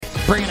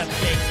Bring it up,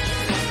 Jake.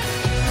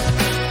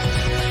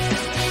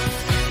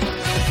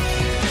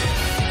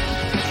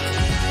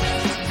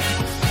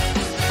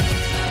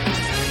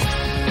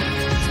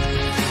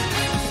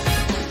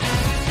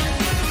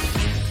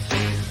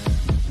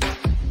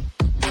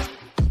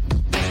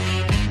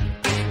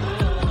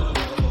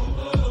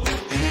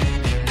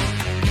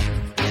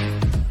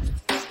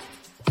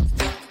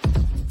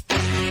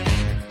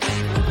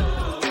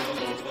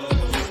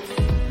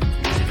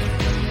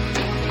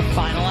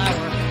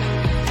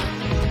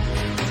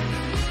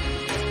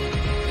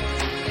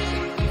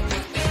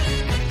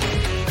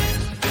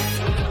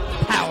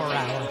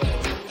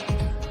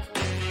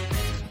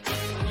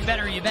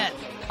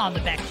 On the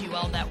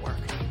BetQL network,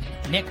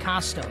 Nick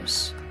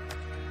Costos,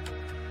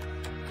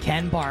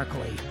 Ken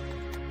Barkley,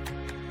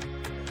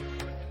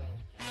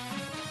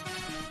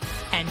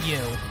 and you.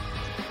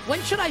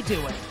 When should I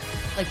do it?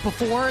 Like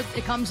before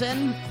it comes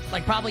in?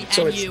 Like probably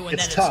so and you, and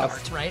then tough.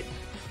 It starts, right?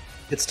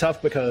 It's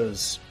tough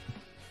because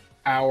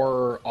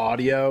our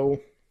audio,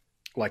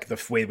 like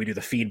the way we do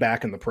the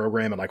feedback in the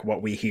program and like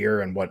what we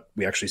hear and what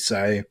we actually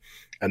say,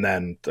 and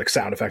then like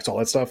sound effects, all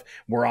that stuff,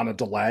 we're on a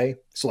delay.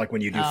 So like when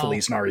you do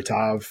Feliz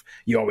Naritav,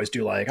 you always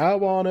do like, I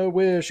want to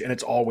wish, and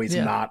it's always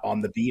not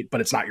on the beat,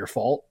 but it's not your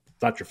fault.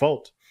 It's not your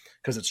fault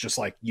because it's just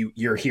like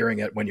you're hearing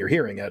it when you're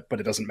hearing it, but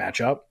it doesn't match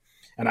up.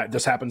 And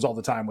this happens all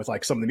the time with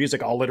like some of the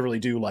music. I'll literally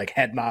do like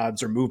head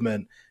nods or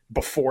movement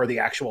before the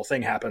actual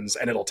thing happens,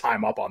 and it'll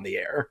time up on the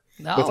air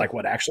with like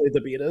what actually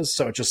the beat is.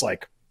 So it's just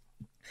like,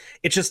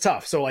 it's just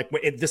tough. So like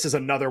this is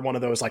another one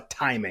of those like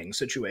timing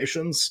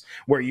situations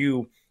where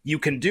you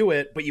can do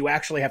it, but you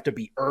actually have to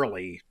be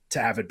early to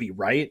have it be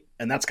right.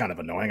 And that's kind of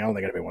annoying. I don't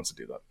think anybody wants to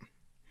do that.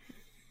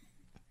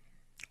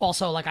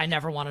 Also, like I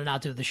never want to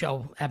not do the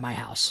show at my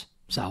house.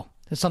 So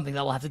it's something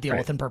that we'll have to deal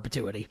with in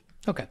perpetuity.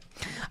 Okay.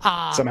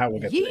 Somehow we'll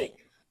get through it.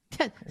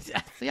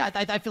 Yeah,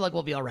 I feel like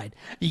we'll be all right.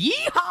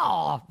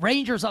 Yeehaw!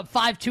 Rangers up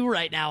 5-2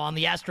 right now on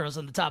the Astros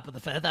on the top of the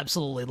fifth.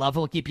 Absolutely love it.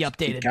 We'll keep you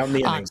updated. Count the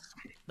innings.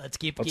 Let's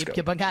keep on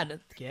counting.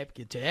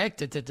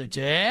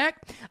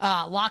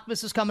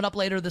 Lockmas is coming up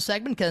later in the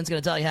segment. Ken's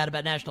going to tell you how to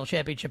bet national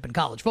championship in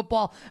college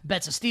football.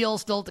 Bets of steel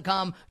still to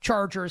come.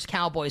 Chargers,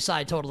 Cowboys,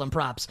 side total and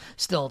props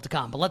still to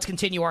come. But let's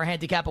continue our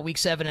handicap of Week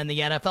 7 in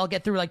the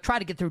NFL. Try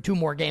to get through 2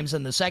 more games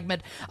in the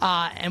segment,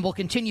 and we'll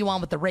continue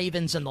on with the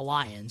Ravens and the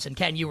Lions. And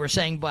Ken, you were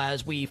saying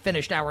as we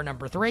finished hour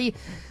number 3,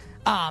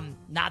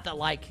 not that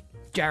like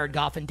Jared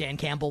Goff and Dan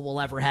Campbell will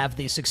ever have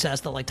the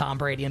success that like Tom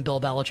Brady and Bill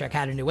Belichick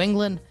had in New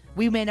England.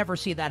 We may never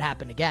see that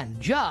happen again.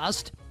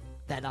 Just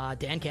that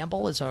Dan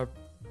Campbell is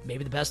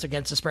maybe the best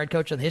against the spread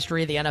coach in the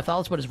history of the NFL.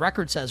 That's what his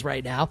record says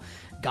right now.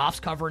 Goff's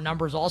cover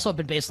numbers also have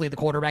been basically the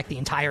quarterback the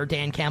entire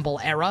Dan Campbell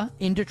era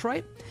in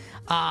Detroit.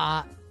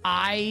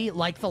 I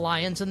like the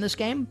Lions in this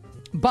game,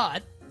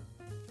 but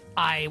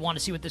I want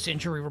to see what this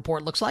injury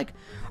report looks like.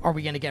 Are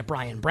we going to get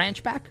Brian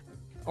Branch back?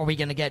 Are we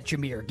going to get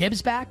Jahmyr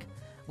Gibbs back?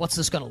 What's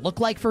this going to look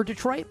like for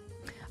Detroit?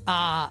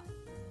 I'm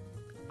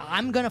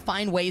going to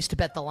find ways to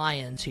bet the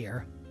Lions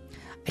here.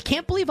 I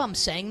can't believe I'm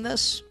saying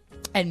this,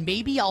 and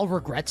maybe I'll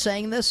regret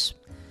saying this.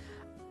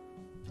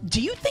 Do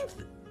you think,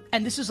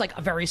 and this is like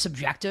a very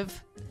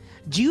subjective,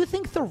 do you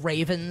think the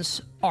Ravens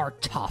are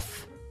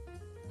tough?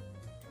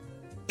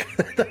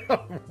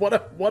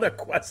 What a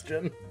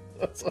question.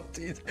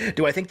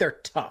 Do I think they're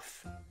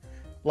tough?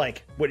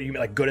 Like, what do you mean?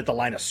 Like good at the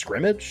line of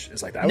scrimmage?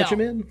 Is like that what you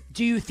mean?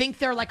 Do you think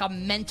they're like a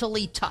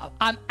mentally tough?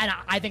 And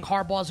I think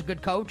Harbaugh's a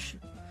good coach.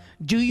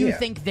 Do you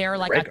think they're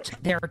like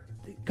they're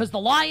because the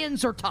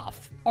Lions are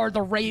tough? Are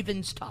the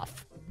Ravens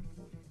tough?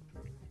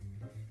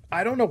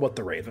 I don't know what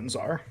the Ravens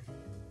are.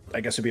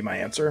 I guess would be my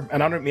answer.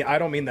 And I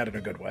don't mean that in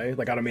a good way.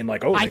 Like I don't mean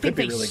like they could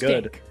be really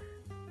good.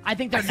 I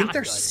think they're not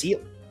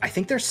good. I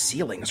think their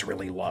ceiling's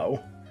really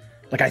low.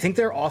 Like I think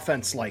their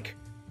offense like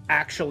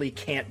actually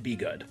can't be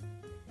good.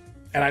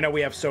 And I know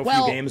we have so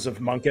few games of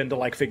Monken to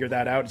like figure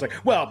that out. It's like,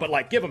 but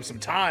like give them some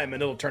time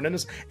and it'll turn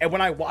into. And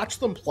when I watch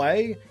them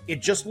play,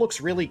 it just looks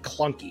really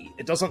clunky.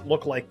 It doesn't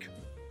look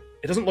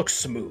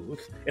smooth.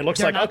 It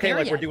looks like, okay,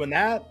 like we're doing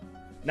that.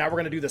 Now we're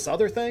going to do this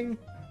other thing.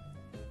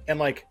 And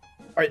like,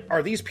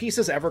 are these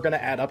pieces ever going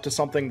to add up to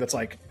something that's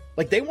like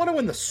they want to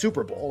win the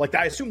Super Bowl? Like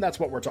I assume that's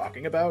what we're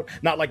talking about.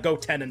 Not like go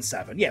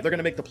 10-7. Yeah, they're going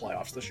to make the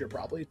playoffs this year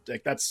probably.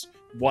 Like that's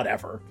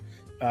whatever.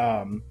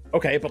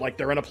 Okay, but like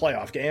they're in a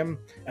playoff game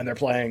and they're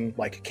playing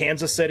like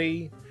Kansas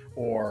City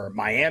or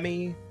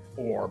Miami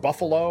or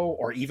Buffalo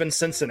or even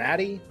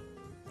Cincinnati.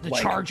 The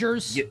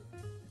Chargers? You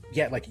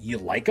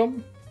like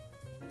them?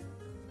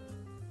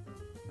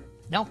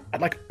 No.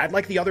 I'd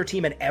like the other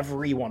team in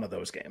every one of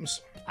those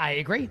games. I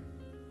agree.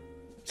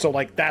 So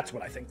like that's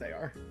what I think they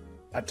are.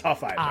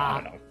 Tough. I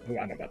don't know.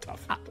 I know about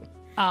tough.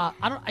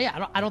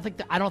 I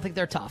don't think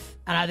they're tough,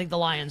 and I think the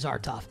Lions are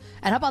tough.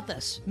 And how about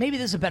this? Maybe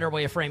this is a better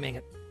way of framing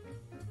it.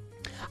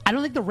 I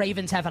don't think the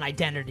Ravens have an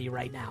identity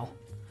right now.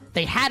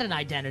 They had an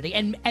identity,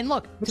 and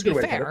look, to be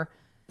fair,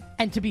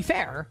 And to be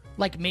fair,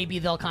 like maybe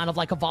they'll kind of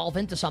like evolve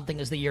into something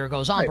as the year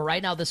goes on. Right. But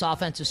right now, this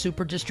offense is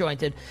super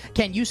disjointed.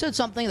 Ken, you said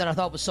something that I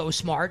thought was so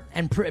smart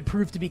and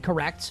proved to be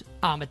correct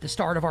at the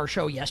start of our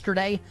show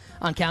yesterday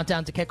on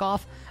Countdown to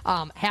Kickoff.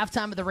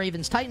 Halftime of the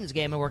Ravens-Titans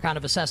game, and we're kind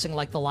of assessing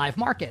like the live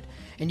market.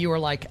 And you were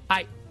like,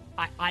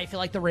 I feel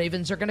like the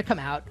Ravens are going to come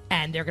out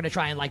and they're going to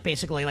try and like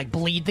basically like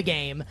bleed the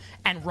game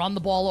and run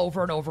the ball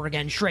over and over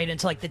again straight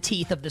into like the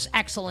teeth of this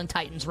excellent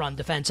Titans run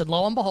defense. And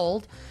lo and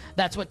behold,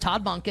 that's what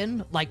Todd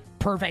Monken, like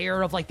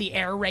purveyor of like the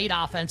air raid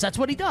offense, that's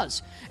what he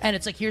does. And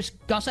it's like, here's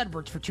Gus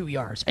Edwards for 2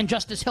 yards and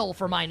Justice Hill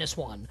for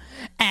 -1.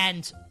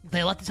 And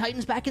they let the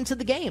Titans back into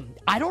the game.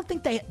 I don't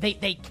think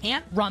they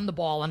can't run the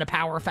ball in a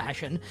power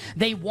fashion.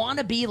 They want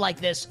to be like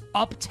this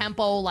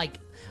up-tempo, like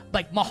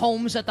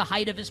Mahomes at the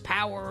height of his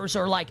powers,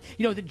 or like,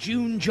 you know, the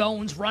June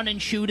Jones run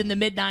and shoot in the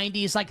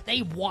mid-90s. Like,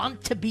 they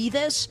want to be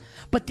this,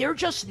 but they're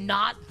just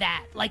not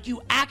that. Like,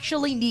 you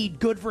actually need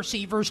good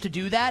receivers to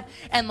do that.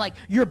 And, like,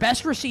 your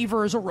best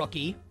receiver is a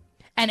rookie,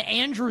 and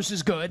Andrews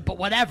is good, but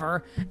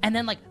whatever. And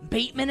then, like,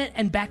 Bateman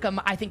and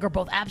Beckham, I think, are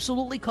both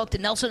absolutely cooked.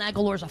 And Nelson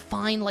Aguilar is a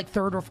fine, like,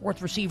 third or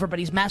fourth receiver, but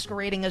he's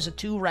masquerading as a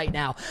 2 right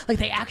now. Like,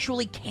 they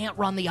actually can't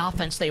run the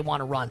offense they want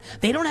to run.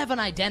 They don't have an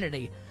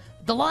identity.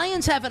 The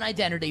Lions have an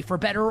identity, for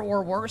better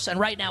or worse, and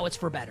right now it's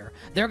for better.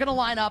 They're going to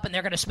line up, and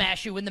they're going to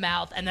smash you in the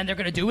mouth, and then they're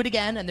going to do it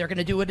again, and they're going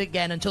to do it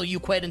again until you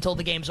quit, until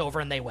the game's over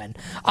and they win.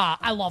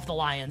 I love the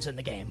Lions in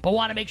the game, but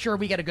want to make sure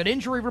we get a good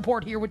injury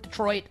report here with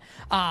Detroit.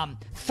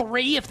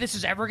 3, if this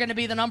is ever going to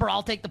be the number,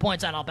 I'll take the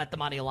points and I'll bet the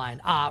money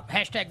line.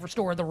 Hashtag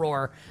restore the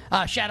roar.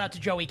 Shout out to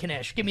Joey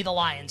Knish. Give me the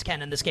Lions,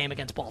 Ken, in this game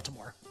against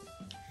Baltimore.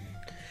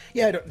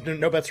 Yeah,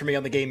 no bets for me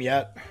on the game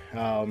yet.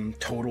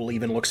 Total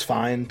even looks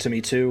fine to me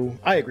too.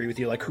 I agree with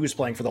you. Like, who's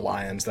playing for the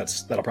Lions?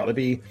 That'll probably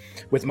be,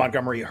 with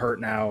Montgomery hurt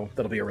now,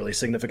 that'll be a really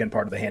significant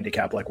part of the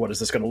handicap. Like, what is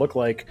this going to look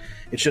like?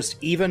 It's just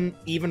even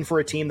for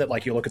a team that,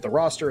 like, you look at the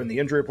roster and the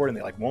injury report and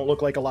they like won't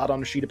look like a lot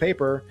on a sheet of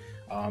paper.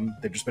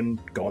 They've just been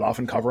going off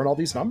and covering all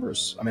these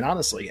numbers. I mean,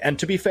 honestly. And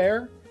to be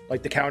fair,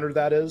 like, the counter to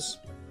that is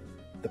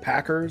the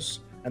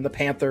Packers and the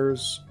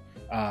Panthers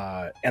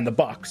and the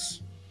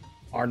Bucks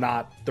are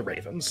not the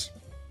Ravens.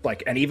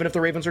 Like, and even if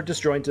the Ravens are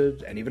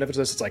disjointed, and even if it's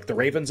this, it's like the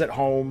Ravens at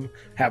home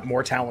have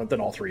more talent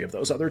than all 3 of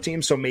those other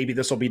teams. So maybe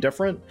this will be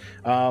different,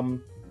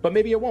 but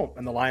maybe it won't.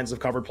 And the Lions have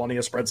covered plenty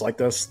of spreads like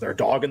this. They're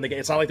dog in the game.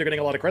 It's not like they're getting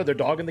a lot of credit. They're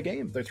dog in the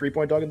game. They're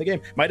 3-point dog in the game.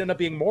 Might end up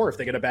being more if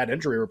they get a bad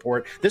injury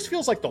report. This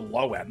feels like the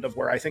low end of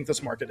where I think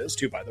this market is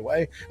too, by the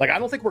way. Like, I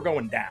don't think we're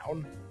going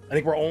down. I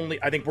think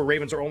we're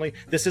Ravens are only,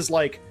 this is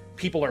like,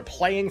 people are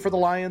playing for the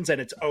Lions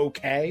and it's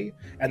okay.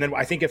 And then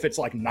I think if it's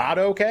like not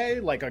okay,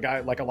 like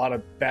a lot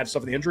of bad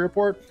stuff in the injury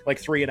report,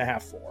 like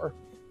 3.5, 4.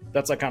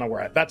 That's like kind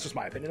of that's just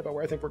my opinion about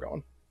where I think we're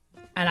going.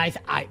 And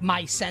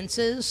my sense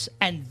is,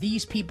 and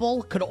these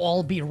people could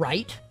all be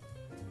right.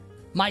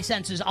 My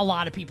sense is a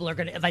lot of people are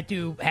going to, if I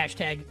do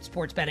hashtag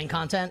sports betting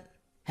content,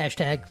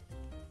 hashtag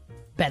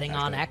betting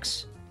on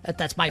X.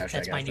 That's my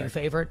new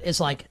favorite. Is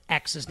like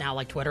X is now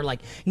like Twitter,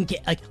 like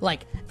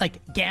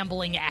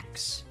gambling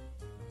X.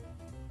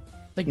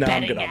 Like, no,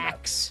 betting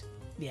X.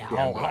 Yeah.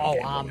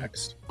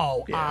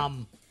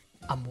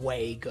 I'm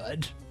way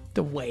good.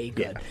 The way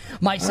good. Yeah.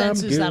 My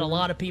sense is that a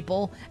lot of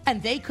people,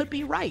 and they could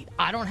be right.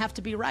 I don't have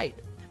to be right.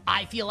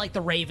 I feel like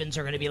the Ravens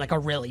are going to be like a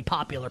really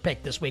popular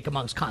pick this week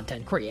amongst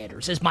content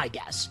creators, is my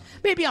guess.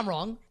 Maybe I'm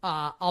wrong.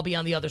 I'll be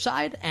on the other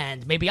side,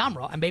 and maybe I'm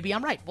wrong, and maybe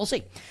I'm right. We'll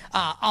see.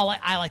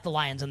 I like the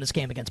Lions in this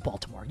game against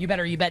Baltimore. You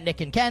bet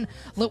Nick and Ken.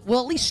 Well,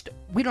 at least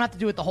we don't have to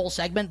do it the whole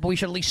segment, but we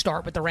should at least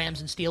start with the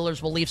Rams and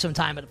Steelers. We'll leave some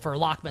time for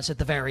Lockmas at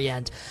the very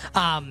end.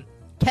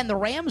 Ken, the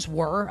Rams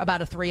were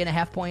about a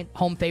 3.5-point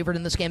home favorite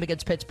in this game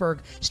against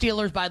Pittsburgh.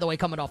 Steelers, by the way,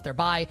 coming off their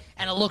bye,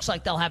 and it looks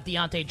like they'll have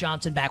Deontay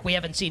Johnson back. We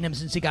haven't seen him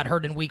since he got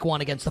hurt in Week 1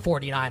 against the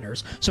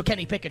 49ers. So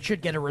Kenny Pickett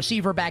should get a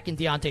receiver back in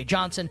Deontay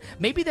Johnson.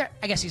 Maybe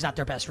I guess he's not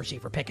their best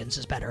receiver. Pickens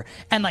is better.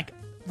 And like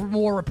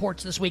more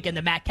reports this weekend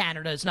that Matt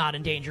Canada is not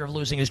in danger of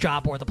losing his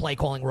job or the play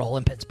calling role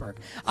in Pittsburgh.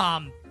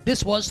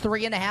 This was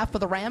 3.5 for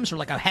the Rams, or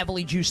like a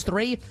heavily juiced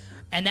 3.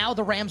 And now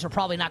the Rams are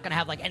probably not going to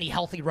have like any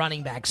healthy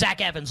running back. Zach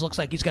Evans looks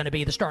like he's going to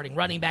be the starting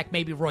running back.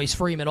 Maybe Royce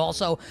Freeman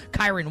also.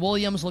 Kyron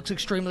Williams looks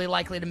extremely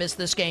likely to miss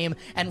this game.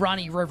 And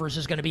Ronnie Rivers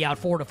is going to be out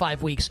 4 to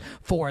 5 weeks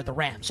for the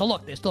Rams. So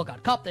look, they still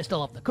got Kupp. They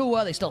still have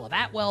Nakua. They still have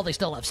Atwell. They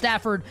still have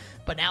Stafford.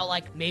 But now,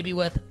 like, maybe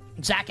with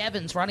Zach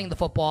Evans running the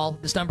football,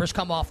 this number's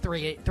come off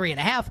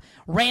 3.5.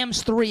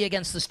 Rams 3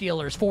 against the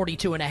Steelers,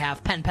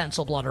 42.5. Pen,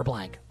 pencil, blood, or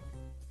blank.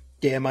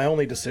 Yeah, my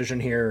only decision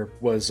here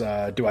was,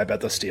 do I bet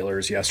the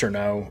Steelers, yes or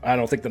no? I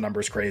don't think the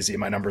number's crazy.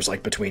 My number's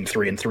like between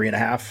 3 and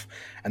 3.5,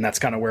 and that's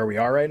kind of where we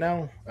are right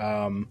now.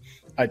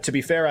 To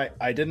be fair,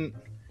 I didn't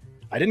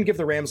give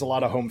the Rams a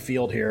lot of home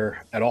field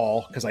here at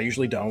all, because I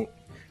usually don't.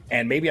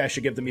 And maybe I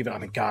should give them even, I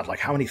mean, God, like,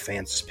 how many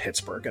fans is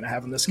Pittsburgh going to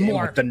have in this game?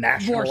 More, like the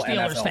national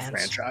Steelers NFL fans.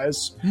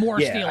 Franchise. More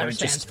Steelers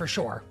fans, for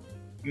sure.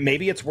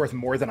 Maybe it's worth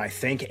more than I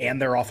think, and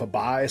they're off a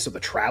bye, so the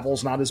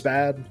travel's not as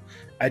bad.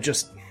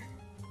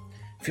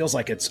 feels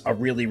like it's a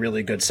really,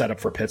 really good setup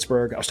for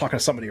Pittsburgh. I was talking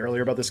to somebody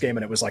earlier about this game,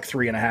 and it was like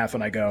 3.5,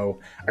 and I go,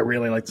 I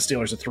really like the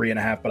Steelers at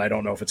 3.5, but I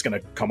don't know if it's going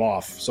to come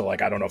off. So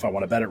like, I don't know if I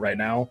want to bet it right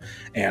now.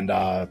 And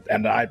I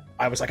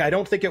was like, I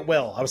don't think it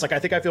will. I was like, I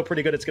think I feel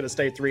pretty good it's going to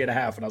stay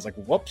 3.5, and I was like,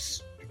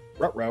 whoops,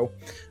 ruh-roh.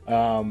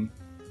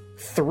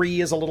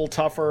 3 is a little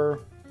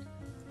tougher.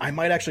 I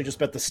might actually just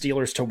bet the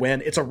Steelers to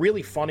win. It's a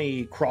really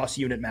funny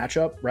cross-unit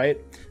matchup, right?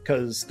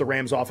 Because the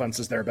Rams' offense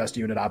is their best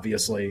unit,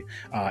 obviously,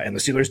 and the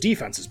Steelers'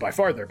 defense is by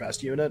far their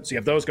best unit. So you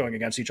have those going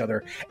against each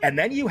other. And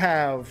then you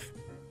have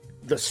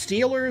the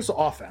Steelers'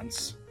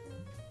 offense,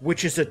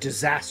 which is a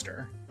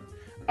disaster,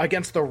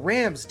 against the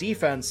Rams'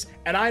 defense.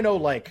 And I know,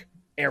 like,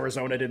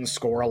 Arizona didn't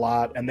score a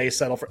lot, and they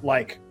settle for,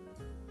 like,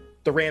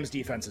 the Rams'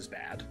 defense is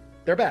bad.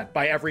 They're bad.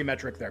 By every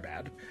metric, they're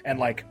bad. And,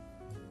 like,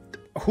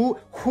 who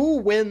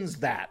wins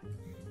that?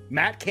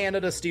 Matt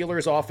Canada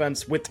Steelers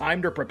offense with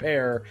time to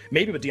prepare,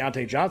 maybe with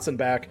Deontay Johnson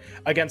back,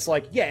 against,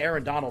 like, yeah,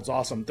 Aaron Donald's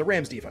awesome. The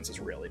Rams defense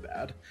is really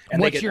bad. And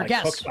what's they get your like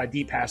guess? Hooked by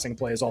deep passing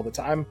plays all the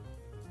time.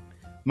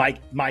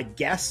 My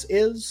guess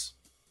is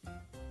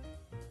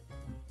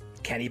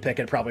Kenny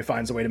Pickett probably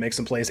finds a way to make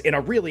some plays in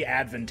a really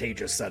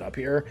advantageous setup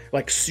here.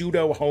 Like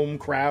pseudo home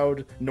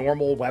crowd,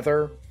 normal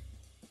weather.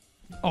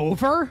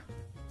 Over?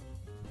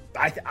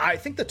 I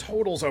think the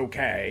total's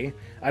okay.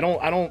 I don't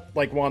want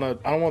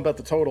to bet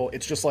the total.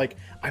 It's just like,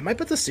 I might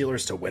bet the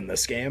Steelers to win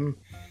this game.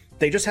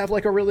 They just have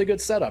like a really good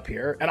setup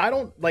here. And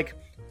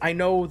I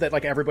know that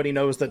like everybody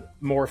knows that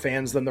more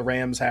fans than the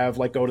Rams have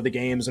like go to the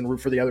games and root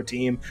for the other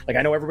team. Like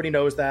I know everybody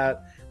knows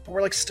that, but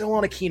we're like still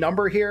on a key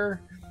number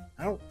here.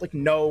 I don't like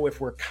know if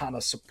we're kind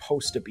of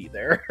supposed to be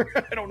there.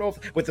 I don't know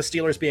if with the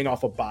Steelers being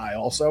off a bye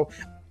also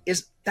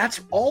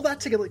that's all that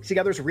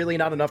together is really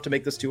not enough to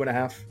make this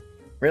 2.5.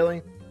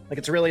 Really? Like,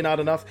 it's really not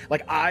enough.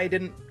 Like, I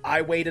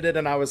weighted it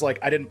and I was like,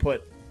 I didn't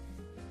put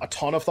a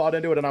ton of thought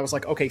into it. And I was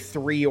like, okay,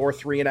 3 or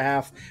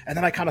 3.5. And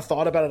then I kind of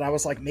thought about it and I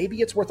was like,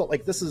 maybe it's worth it.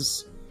 Like,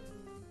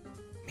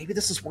 maybe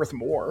this is worth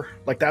more.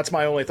 Like, that's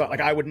my only thought.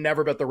 Like, I would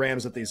never bet the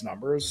Rams at these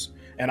numbers.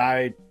 And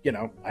I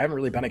haven't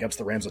really been against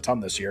the Rams a ton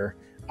this year.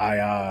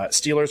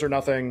 Steelers are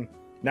nothing.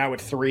 Now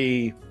at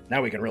 3,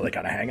 now we can really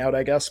kind of hang out,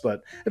 I guess.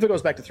 But if it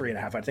goes back to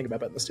 3.5, I'd think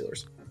about betting the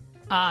Steelers.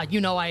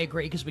 I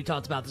agree because we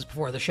talked about this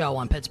before the show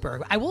on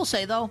Pittsburgh. I will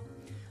say, though,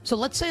 so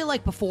let's say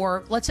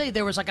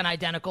there was like an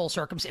identical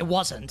circumstance. It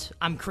wasn't.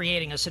 I'm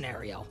creating a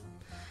scenario.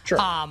 Sure.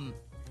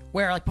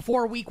 Where like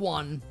before week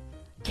 1,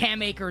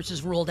 Cam Akers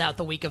is ruled out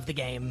the week of the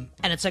game,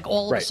 and it's like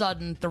all of a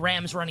sudden the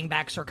Rams running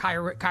backs are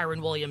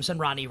Kyron Williams and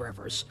Ronnie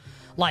Rivers.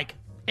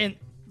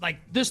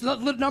 This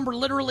number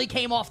literally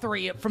came off from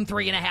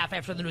 3.5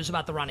 after the news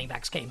about the running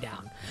backs came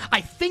down.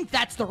 I think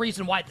that's the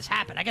reason why this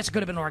happened. I guess it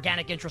could have been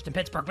organic interest in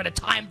Pittsburgh, but it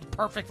timed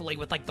perfectly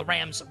with like the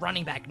Rams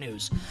running back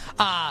news.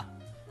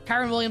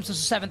 Kyron Williams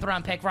is a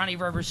 7th-round pick. Ronnie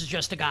Rivers is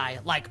just a guy.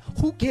 Like,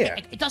 who cares?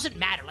 Yeah. It doesn't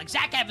matter. Like,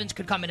 Zach Evans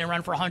could come in and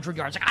run for 100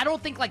 yards. Like, I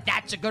don't think like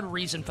that's a good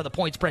reason for the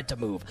point spread to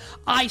move.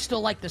 I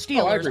still like the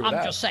Steelers.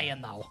 I'm just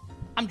saying, though.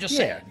 I'm just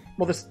saying.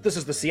 Well, this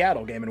is the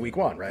Seattle game in week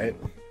 1, right?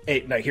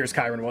 Here's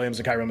Kyron Williams,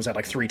 and Kyron Williams had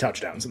like 3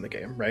 touchdowns in the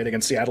game, right?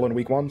 Against Seattle in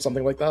week 1,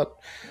 something like that.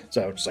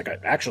 So just like,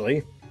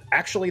 actually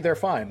they're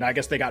fine. Now, I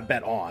guess they got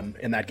bet on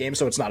in that game,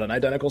 so it's not an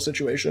identical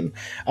situation.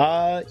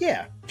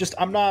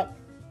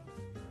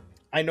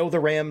 I know the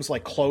Rams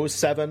like closed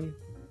 7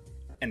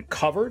 and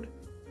covered.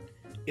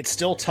 It's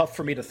still tough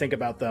for me to think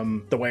about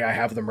them the way I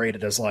have them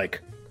rated as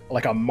like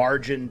a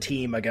margin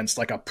team against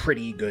like a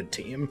pretty good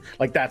team.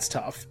 Like that's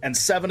tough. And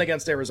 7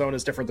 against Arizona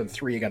is different than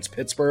 3 against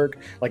Pittsburgh.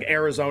 Like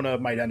Arizona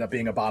might end up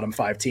being a bottom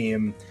 5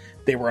 team.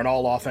 They were an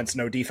all offense,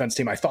 no defense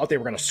team. I thought they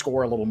were going to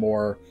score a little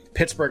more.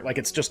 Pittsburgh, like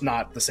it's just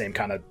not the same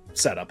kind of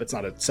setup. It's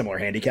not a similar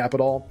handicap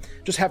at all.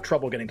 Just have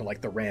trouble getting to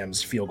like the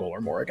Rams field goal or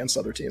more against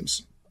other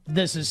teams.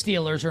 This is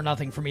Steelers or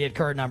nothing for me at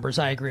current numbers.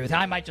 I agree with you.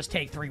 I might just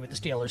take 3 with the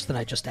Steelers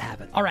tonight just to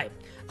have it. All right.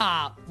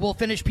 We'll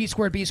finish P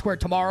squared, B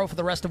squared tomorrow for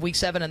the rest of Week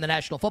 7 in the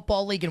National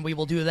Football League, and we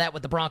will do that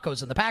with the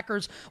Broncos and the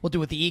Packers. We'll do it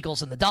with the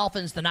Eagles and the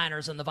Dolphins, the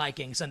Niners and the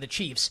Vikings, and the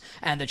Chiefs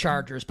and the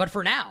Chargers. But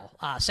for now,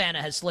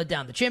 Santa has slid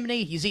down the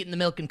chimney. He's eating the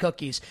milk and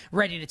cookies,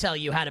 ready to tell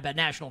you how to bet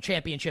national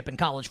championship in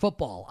college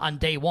football on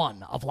day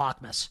 1 of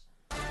Lockmas.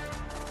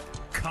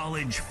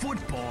 College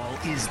football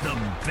is the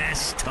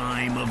best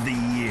time of the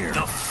year.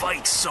 The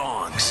fight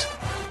songs.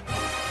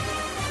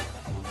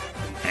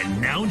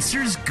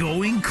 Announcers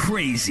going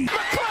crazy.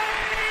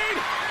 McLean!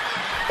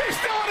 He's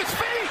still on his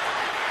feet!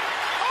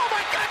 Oh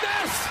my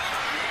goodness!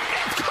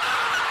 It's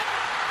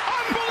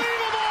caught!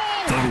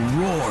 The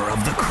Unbelievable! roar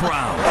of the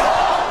crowd.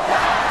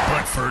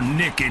 But for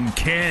Nick and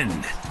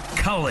Ken,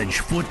 college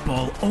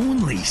football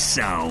only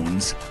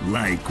sounds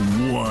like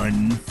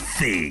one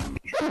thing.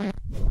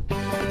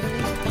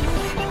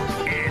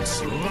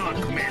 It's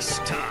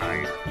Lockmas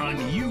time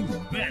on You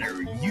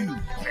Better You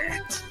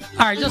Bet.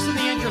 All right, just in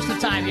the interest of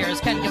time here,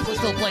 as Ken can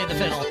still play the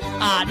fiddle.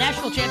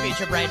 National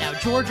championship right now.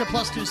 Georgia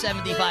plus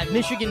 275,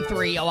 Michigan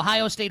 3,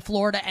 Ohio State,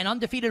 Florida, and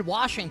undefeated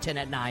Washington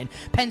at 9.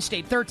 Penn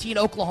State 13,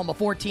 Oklahoma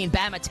 14,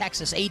 Bama,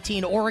 Texas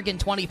 18, Oregon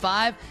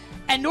 25,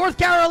 and North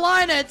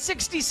Carolina at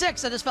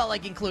 66. I just felt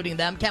like including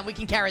them. Ken, we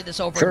can carry this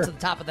over to the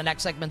top of the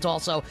next segment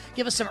also.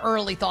 Give us some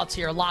early thoughts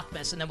here,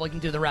 Lockmas, and then we can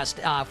do the rest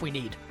if we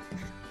need.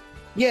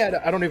 Yeah,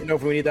 I don't even know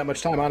if we need that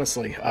much time,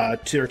 honestly.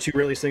 There are two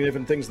really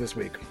significant things this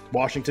week.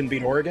 Washington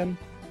beat Oregon.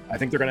 I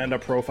think they're going to end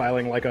up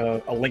profiling like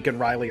a Lincoln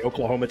Riley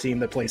Oklahoma team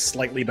that plays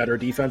slightly better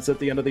defense at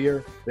the end of the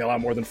year. They allow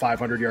more than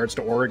 500 yards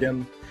to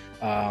Oregon.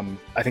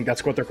 I think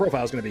that's what their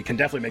profile is going to be. Can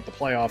definitely make the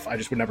playoff. I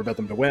just would never bet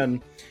them to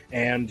win.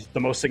 And the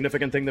most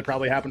significant thing that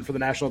probably happened for the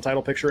national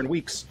title picture in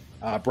weeks,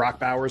 Brock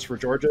Bowers for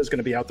Georgia is going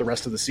to be out the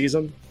rest of the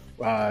season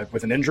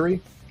with an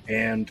injury.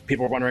 And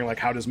people are wondering, like,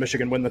 how does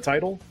Michigan win the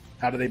title?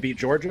 How do they beat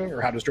Georgia?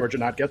 Or how does Georgia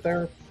not get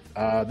there?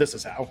 This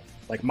is how.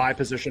 Like, my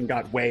position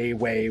got way,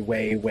 way,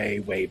 way, way,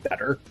 way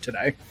better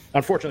today.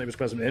 Unfortunately, it was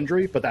because of an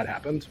injury, but that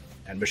happened.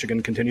 And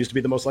Michigan continues to be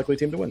the most likely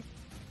team to win.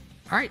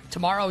 All right,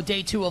 tomorrow,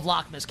 day 2 of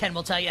Lockmas. Ken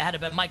will tell you how to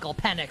bet Michael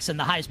Penix and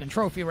the Heisman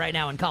Trophy right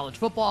now in college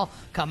football.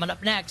 Coming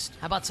up next,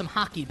 how about some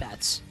hockey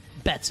bets?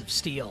 Bets of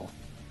steel.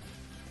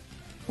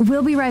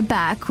 We'll be right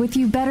back with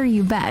You Better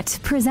You Bet,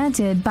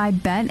 presented by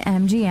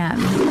BetMGM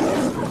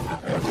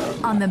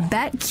on the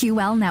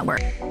BetQL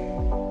network.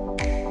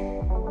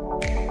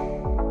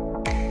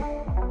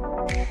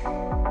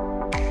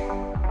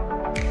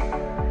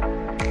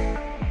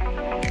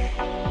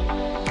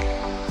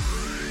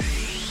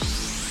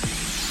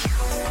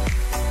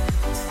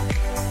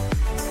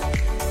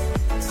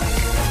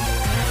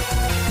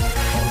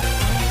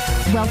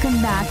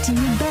 Welcome back to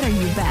You Better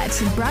You Bet,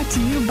 brought to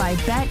you by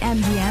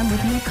BetMGM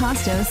with Nick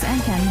Costos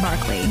and Ken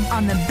Barkley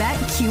on the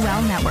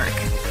BetQL network.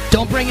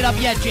 Don't bring it up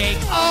yet, Jake.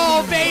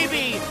 Oh,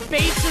 baby!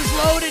 Bases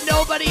loaded,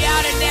 nobody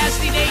out, and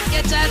Nasty Nate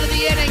gets out of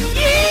the inning.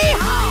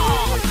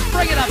 Yeehaw!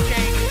 Bring it up,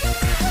 Jake.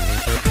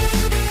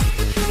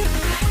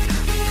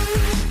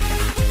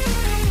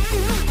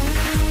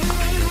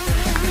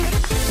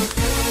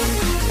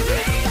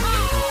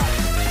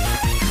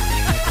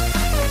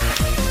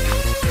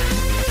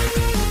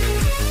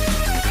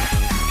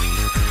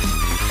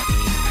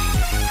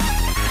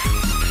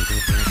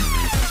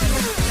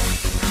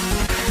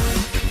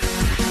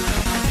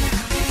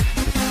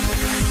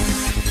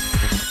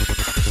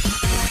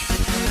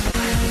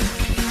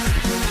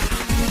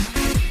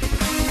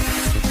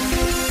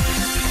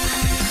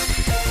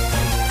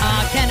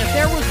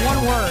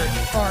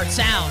 Or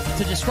sound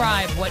to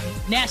describe what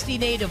Nasty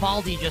Nate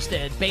Evaldi just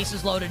did.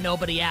 Bases loaded,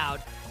 nobody out.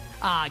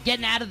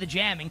 Getting out of the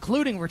jam,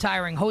 including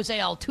retiring Jose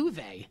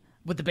Altuve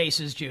with the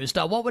bases juiced.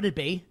 What would it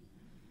be?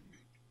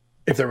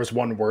 If there was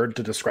one word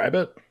to describe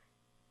it?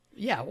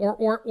 Yeah,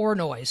 or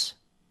noise.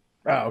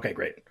 Oh, okay,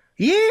 great.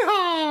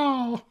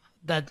 Yeehaw!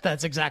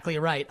 That's exactly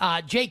right.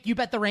 Jake, you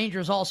bet the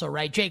Rangers also,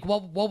 right? Jake,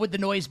 what would the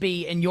noise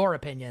be in your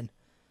opinion?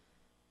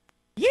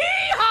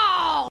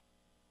 Yeehaw!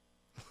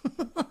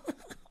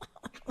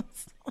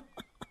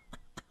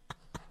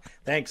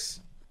 Thanks,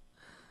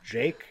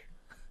 Jake.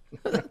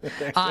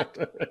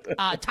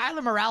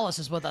 Tyler Morales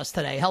is with us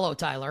today. Hello,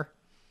 Tyler.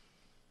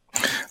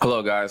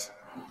 Hello, guys.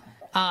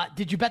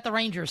 Did you bet the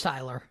Rangers,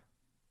 Tyler?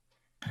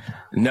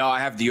 No, I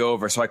have the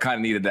over, so I kind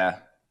of needed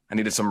that. I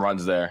needed some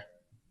runs there.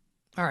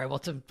 All right. We'll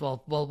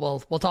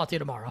talk to you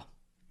tomorrow.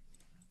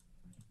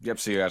 Yep.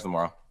 See you guys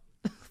tomorrow.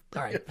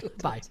 All right.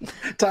 Bye.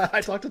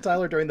 I talked to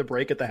Tyler during the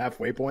break at the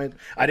halfway point.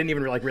 I didn't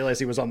even realize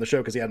he was on the show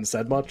because he hadn't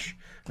said much.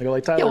 I go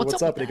like, Tyler,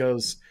 what's up?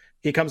 And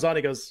he comes on.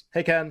 He goes,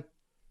 "Hey Ken,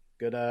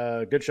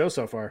 good show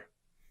so far."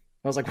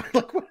 I was like,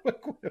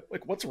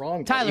 what's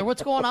wrong, Tyler? buddy?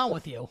 What's going on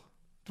with you?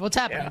 What's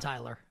happening,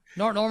 Tyler?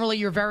 Normally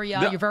you're very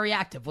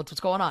active. What's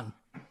going on?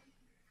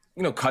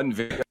 Cutting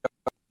video,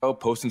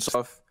 posting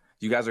stuff.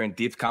 You guys are in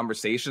deep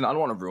conversation. I don't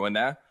want to ruin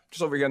that.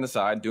 Just over here on the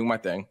side, doing my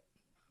thing.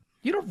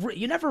 You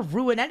never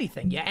ruin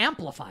anything. You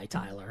amplify,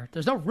 Tyler.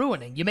 There's no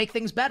ruining. You make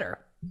things better.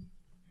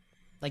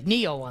 Like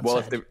Neo once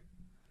said.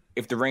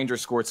 If the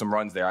Rangers scored some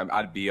runs there,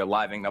 I'd be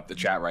livening up the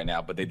chat right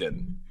now, but they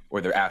didn't. Or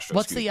their Astros.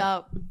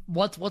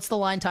 What's the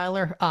line,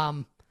 Tyler?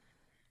 But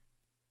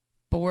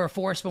we're a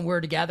force when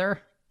we're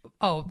together.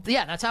 Oh,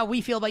 yeah, that's how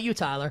we feel about you,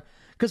 Tyler.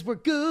 Because we're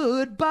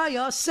good by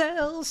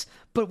ourselves,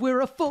 but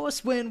we're a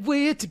force when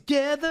we're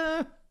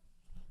together.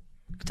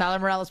 Tyler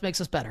Morales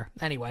makes us better.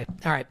 Anyway,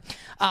 all right.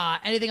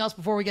 Anything else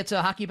before we get to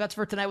hockey bets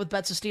for tonight with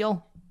Bets of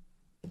Steel?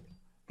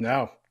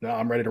 No,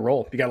 I'm ready to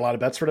roll. You got a lot of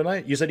bets for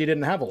tonight? You said you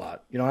didn't have a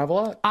lot. You don't have a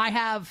lot? I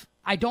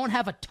don't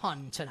have a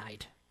ton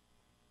tonight.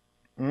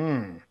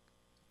 Not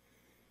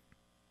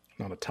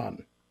a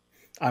ton.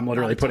 I'm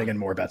literally putting in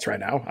more bets right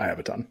now. I have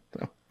a ton.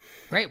 So.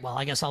 Great. Well,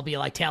 I guess I'll be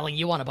tailing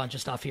you on a bunch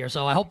of stuff here.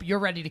 So I hope you're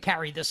ready to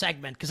carry this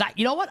segment. Because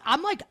you know what?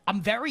 I'm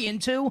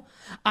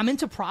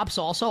into props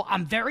also.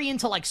 I'm very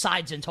into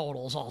sides and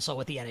totals also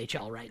with the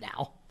NHL right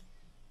now.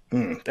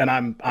 And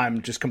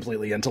I'm just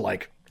completely into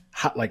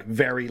like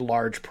very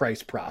large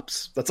price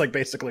props. That's like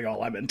basically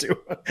all I'm into.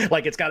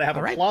 Like it's got to have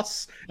a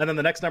plus, and then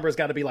the next number has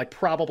got to be like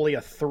probably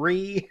a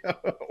 3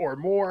 or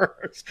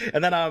more.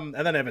 And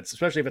then if it's,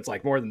 especially if it's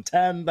like more than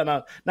 10, then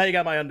now you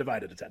got my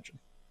undivided attention.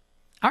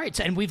 All right,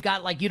 so, and we've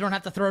got, like, you don't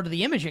have to throw to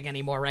the imaging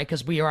anymore, right?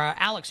 Because we are,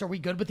 Alex, are we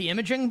good with the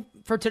imaging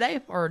for today,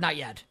 or not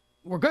yet?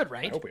 We're good,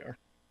 right? I hope we are.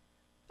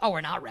 Oh,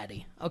 we're not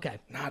ready. Okay.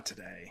 Not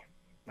today.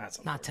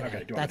 That's not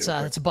today. Okay, that's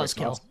a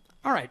buzzkill.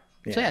 All right.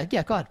 Yeah. So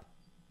yeah, go ahead.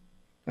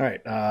 All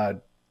right.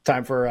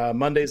 Time for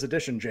Monday's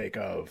edition, Jake,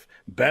 of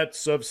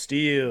Bets of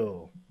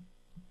Steel.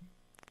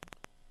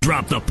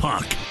 Drop the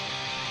puck.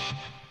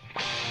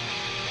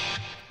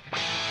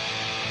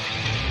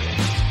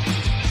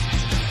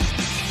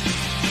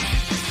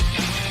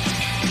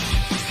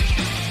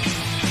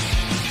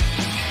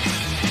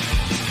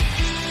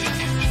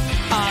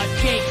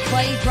 Jake,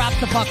 Clay dropped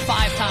the puck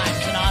 5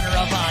 times in honor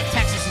of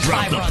Texas's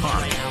Drop 5 the runs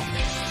puck. right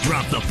now.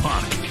 Drop the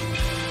puck.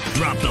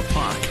 Drop the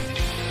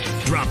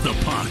puck. Drop the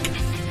puck.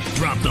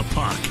 Drop the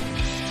puck.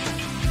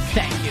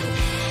 Thank you.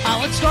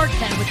 Let's start,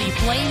 Ken, with the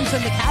Flames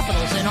and the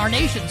Capitals in our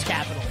nation's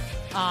capital.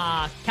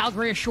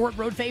 Calgary, a short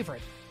road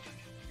favorite.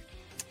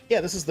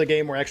 Yeah, this is the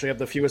game where I actually have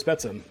the fewest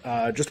bets in.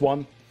 Just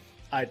one.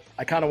 I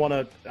kind of want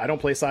to... I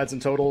don't play sides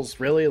and totals,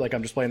 really. Like,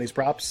 I'm just playing these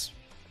props.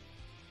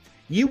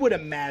 You would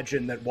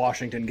imagine that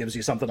Washington gives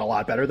you something a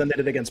lot better than they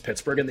did against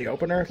Pittsburgh in the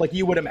opener. Like,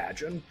 you would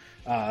imagine.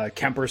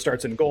 Kemper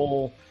starts in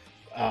goal.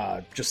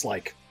 Just,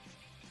 like,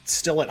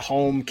 still at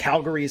home.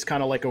 Calgary's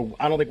kind of like a...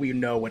 I don't think we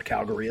know what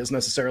Calgary is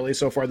necessarily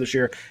so far this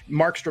year.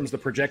 Markstrom's the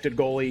projected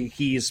goalie.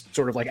 He's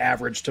sort of like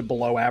average to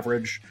below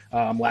average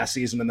last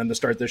season and then to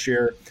start this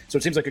year. So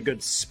it seems like a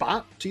good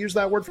spot, to use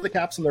that word, for the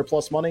Caps and their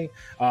plus money.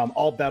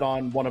 I'll bet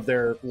on one of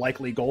their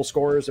likely goal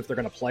scorers if they're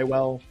going to play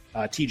well.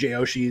 TJ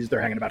Oshie's,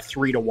 they're hanging about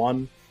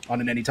 3-1 on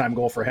an anytime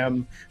goal for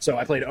him. So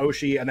I played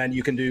Oshie, and then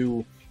you can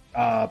do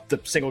the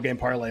single game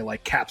parlay,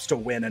 like Caps to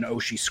win and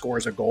Oshie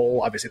scores a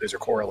goal. Obviously, those are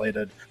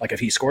correlated. Like if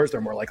he scores,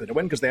 they're more likely to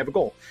win because they have a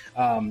goal.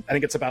 I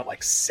think it's about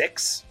like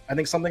 6, I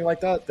think something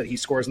like that he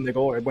scores in the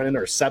goal or win,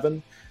 or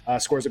 7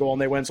 scores a goal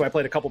and they win. So I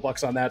played a couple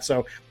bucks on that.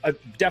 So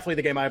definitely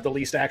the game I have the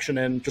least action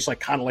in, just like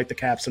kind of like the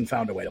Caps, and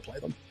found a way to play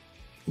them.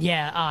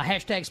 Yeah,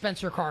 hashtag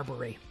Spencer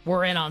Carberry.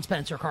 We're in on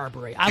Spencer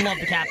Carberry. I love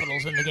the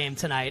Capitals in the game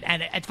tonight.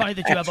 And it's funny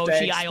that you have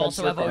Oshie. I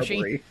also have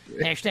Oshie.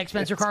 Hashtag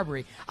Spencer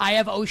Carberry. I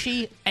have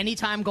Oshie,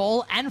 anytime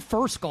goal, and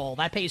first goal.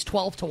 That pays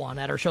 12-1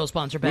 at our show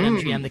sponsor,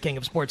 BetMGM, the king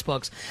of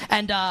sportsbooks.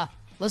 And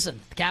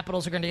listen, the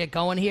Capitals are going to get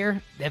going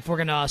here. If we're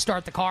going to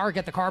start the car,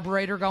 get the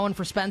carburetor going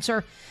for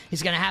Spencer,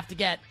 he's going to have to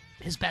get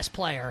his best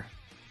player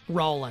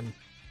rolling.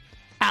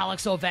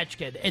 Alex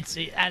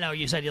Ovechkin. I know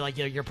you said you like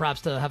your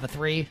props to have a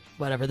 3.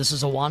 Whatever. This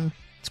is a 1.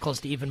 It's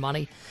close to even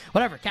money.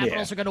 Whatever.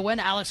 Capitals are going to win.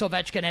 Alex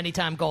Ovechkin,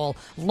 anytime goal.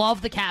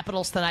 Love the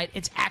Capitals tonight.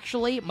 It's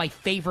actually my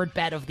favorite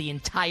bet of the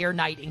entire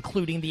night,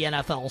 including the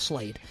NFL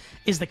slate,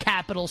 is the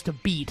Capitals to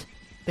beat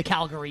the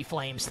Calgary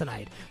Flames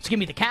tonight. So give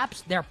me the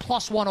Caps. They're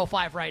plus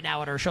 105 right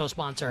now at our show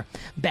sponsor,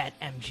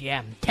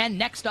 BetMGM. Ken,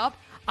 next up,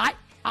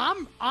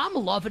 I'm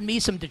loving me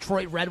some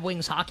Detroit Red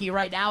Wings hockey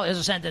right now. Is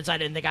a sentence I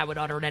didn't think I would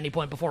utter at any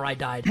point before I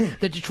died.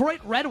 The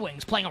Detroit Red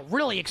Wings playing a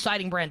really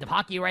exciting brand of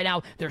hockey right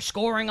now. They're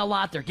scoring a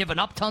lot. They're giving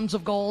up tons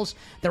of goals.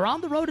 They're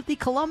on the road at the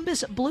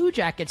Columbus Blue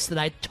Jackets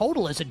tonight.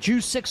 Total is a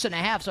juice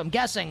 6.5. So I'm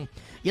guessing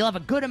you'll have a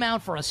good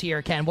amount for us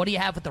here, Ken. What do you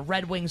have with the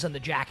Red Wings and the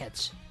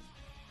Jackets?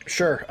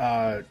 Sure.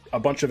 A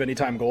bunch of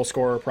anytime goal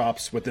scorer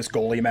props with this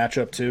goalie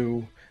matchup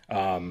too.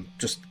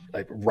 Just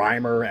like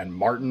Reimer and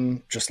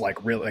Martin, just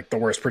like really like the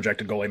worst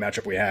projected goalie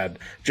matchup we had.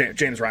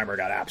 James Reimer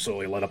got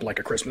absolutely lit up like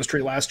a Christmas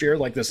tree last year.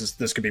 Like this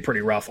could be pretty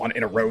rough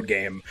in a road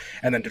game.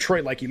 And then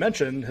Detroit, like you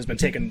mentioned, has been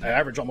taking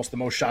average almost the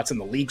most shots in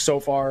the league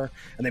so far,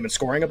 and they've been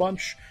scoring a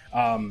bunch.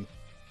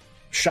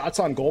 Shots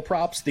on goal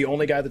props, the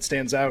only guy that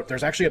stands out,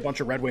 there's actually a bunch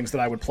of Red Wings that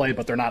I would play,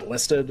 but they're not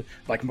listed,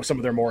 like some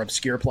of their more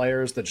obscure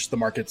players that just the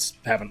markets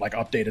haven't like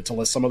updated to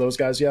list some of those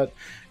guys yet.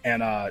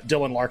 And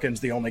Dylan Larkin's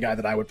the only guy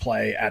that I would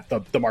play at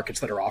the markets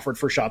that are offered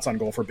for shots on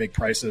goal for big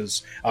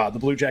prices. The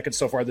Blue Jackets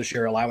so far this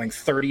year allowing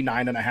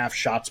 39.5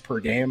 shots per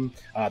game.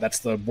 That's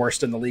the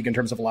worst in the league in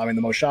terms of allowing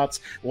the most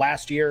shots.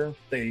 Last year,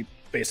 they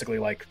basically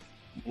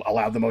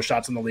allowed the most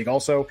shots in the league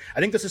also.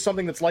 I think this is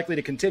something that's likely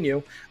to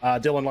continue.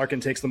 Dylan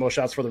Larkin takes the most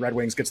shots for the Red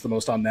Wings, gets the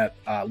most on net.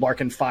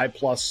 Larkin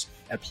 5+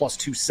 at plus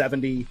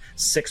 270,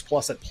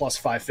 6+ at plus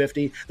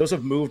 550. Those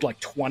have moved like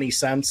 20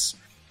 cents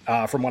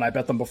from when I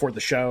bet them before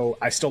the show.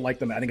 I still like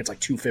them. I think it's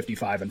like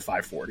 255 and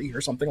 540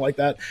 or something like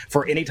that.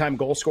 For anytime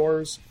goal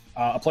scorers,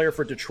 a player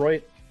for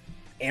Detroit,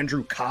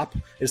 Andrew Kopp,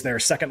 is their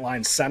second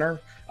line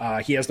center.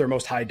 He has their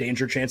most high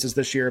danger chances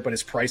this year, but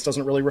his price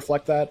doesn't really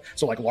reflect that.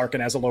 So like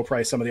Larkin has a low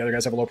price. Some of the other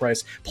guys have a low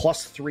price.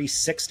 Plus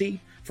 360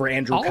 for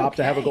Andrew Kopp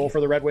to have a goal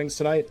for the Red Wings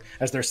tonight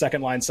as their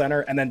second line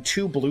center. And then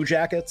 2 Blue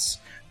Jackets.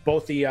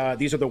 Both these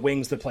are the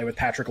wings that play with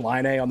Patrick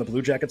Laine on the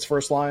Blue Jackets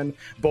first line.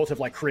 Both have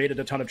like created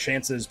a ton of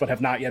chances, but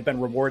have not yet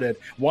been rewarded.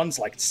 One's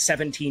like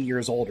 17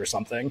 years old or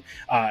something.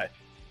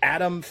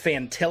 Adam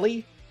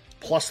Fantilli,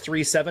 plus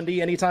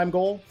 370 anytime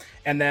goal.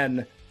 And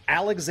then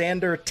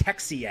Alexander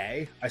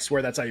Texier, I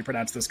swear that's how you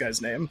pronounce this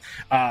guy's name,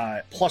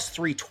 plus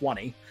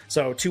 320.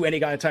 So 2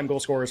 anytime goal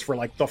scorers for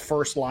like the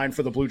first line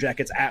for the Blue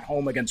Jackets at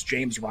home against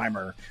James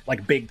Reimer,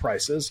 like big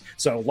prices.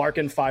 So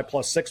Larkin 5+,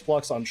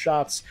 6+ on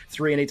shots,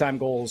 3 anytime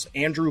goals.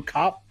 Andrew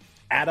Kopp,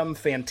 Adam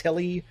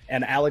Fantilli,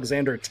 and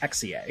Alexander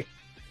Texier.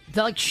 Is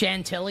that like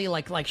Chantilly,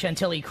 like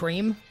Chantilly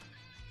cream?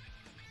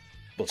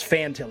 Well, it's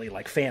Fantilli,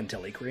 like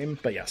Fantilli cream,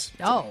 but yes.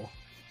 Oh.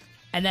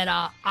 And then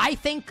I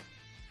think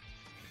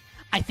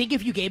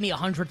if you gave me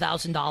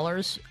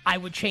 $100,000, I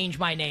would change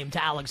my name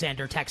to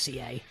Alexander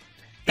Texier.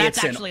 That's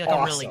it's actually like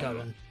awesome a really good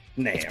one.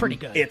 Name. It's pretty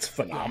good. It's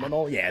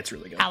phenomenal. Yeah, it's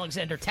really good.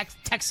 Alexander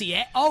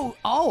Texier.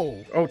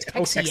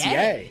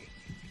 Texier.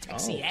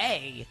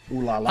 Texier.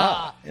 Ooh la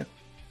la.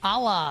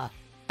 Yeah.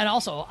 And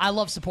also, I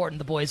love supporting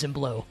the boys in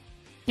blue.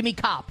 Give me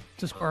Kopp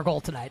to score a goal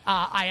tonight.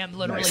 I am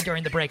literally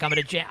during the break. I'm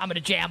gonna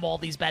jam all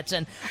these bets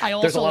in. I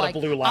also there's a lot of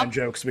blue line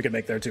jokes we could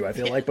make there too. I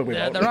feel like, but we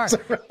won't. There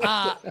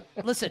are.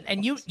 Listen,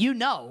 and you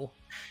know.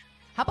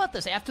 How about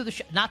this? After the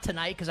show, not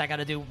tonight because I got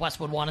to do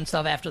Westwood 1 and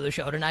stuff after the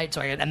show tonight,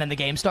 and then the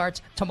game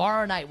starts.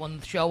 Tomorrow night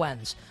when the show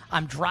ends,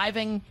 I'm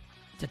driving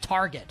to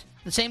Target,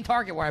 the same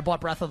Target where I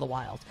bought Breath of the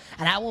Wild,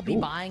 and I will be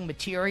buying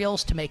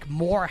materials to make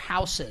more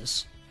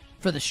houses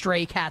for the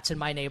stray cats in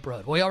my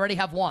neighborhood. We already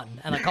have one,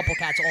 and a couple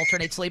cats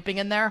alternate sleeping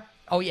in there.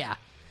 Oh, yeah.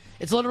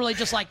 It's literally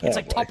just like, it's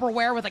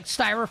Tupperware with like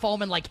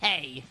styrofoam and like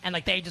hay, and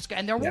like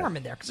and they're warm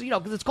in there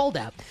because it's cold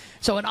out.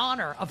 So in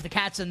honor of the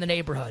cats in the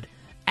neighborhood,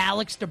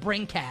 Alex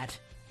DeBrincat,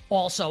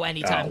 also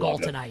anytime goal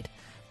tonight.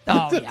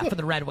 Oh, yeah, for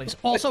the Red Wings.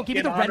 Also, give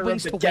me the Red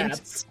Wings to win.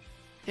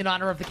 In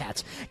honor of the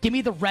Cats. Give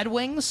me the Red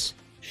Wings.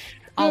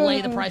 I'll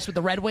lay the price with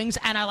the Red Wings,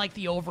 and I like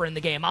the over in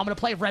the game. I'm going to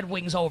play Red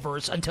Wings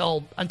overs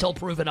until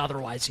proven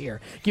otherwise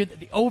here. Give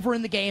the over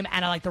in the game,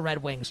 and I like the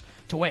Red Wings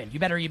to win. You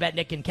bet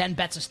Nick and Ken.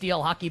 Bets a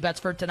steal, hockey bets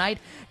for tonight.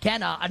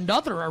 Ken,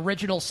 another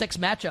original 6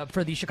 matchup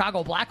for the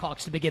Chicago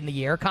Blackhawks to begin the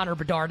year. Connor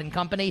Bedard and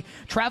company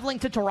traveling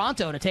to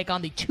Toronto to take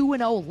on the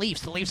 2-0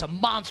 Leafs. The Leafs a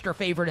monster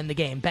favorite in the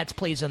game. Bets,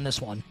 please, in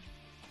this one.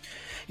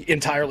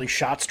 Entirely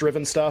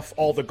shots-driven stuff.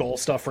 All the goal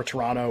stuff for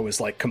Toronto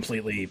is like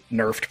completely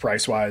nerfed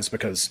price-wise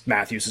because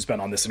Matthews has been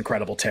on this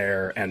incredible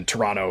tear and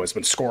Toronto has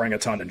been scoring a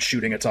ton and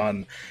shooting a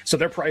ton. So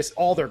their price,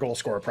 all their goal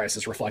scorer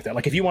prices reflect that.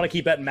 Like if you want to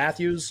keep betting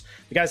Matthews,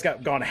 the guy's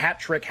gone hat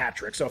trick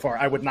so far.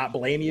 I would not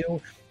blame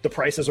you. The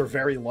prices are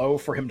very low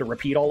for him to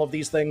repeat all of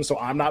these things, so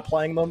I'm not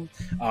playing them.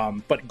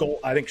 But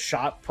I think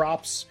shot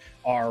props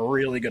are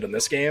really good in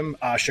this game.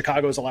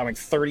 Chicago is allowing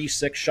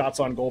 36 shots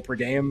on goal per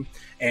game,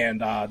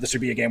 and this would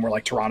be a game where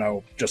like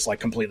Toronto just like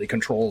completely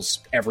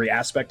controls every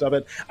aspect of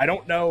it. I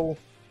don't know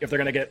if they're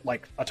going to get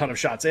like a ton of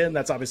shots in.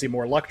 That's obviously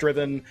more luck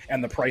driven,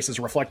 and the prices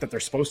reflect that they're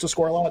supposed to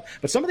score a lot.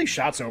 But some of these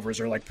shots overs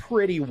are like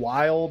pretty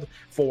wild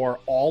for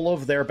all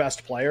of their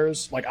best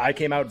players. Like I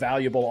came out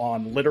valuable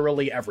on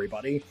literally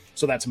everybody.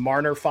 So that's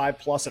Marner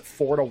 5+ at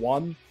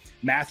 4-1.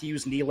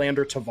 Matthews,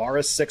 Nylander,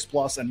 Tavares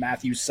 6+, and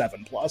Matthews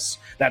 7+.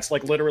 That's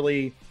like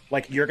literally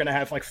like you're going to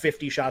have like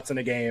 50 shots in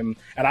a game,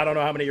 and I don't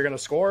know how many you're going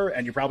to score,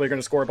 and you're probably going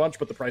to score a bunch,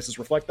 but the prices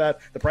reflect that.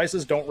 The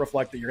prices don't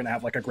reflect that you're going to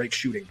have like a great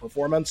shooting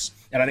performance,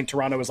 and I think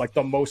Toronto is like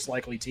the most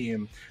likely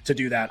team to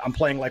do that. I'm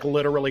playing like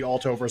literally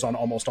alt-overs on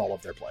almost all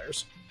of their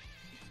players.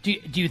 Do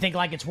you think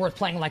like it's worth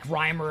playing like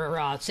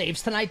Reimer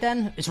saves tonight?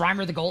 Then is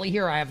Reimer the goalie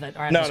here? I have that.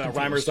 No,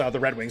 Reimer's the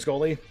Red Wings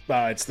goallie.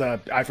 It's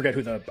I forget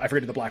who the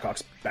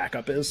Blackhawks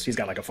backup is. He's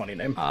got like a funny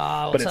name.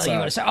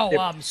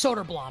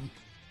 Soderblom.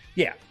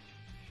 Yeah,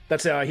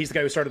 that's he's the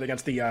guy who started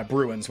against the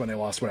Bruins when they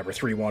lost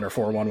 3-1 or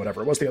 4-1,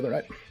 whatever it was the other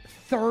night.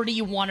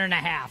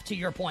 31.5 to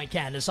your point,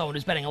 Ken, as someone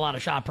who's betting a lot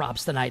of shot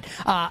props tonight.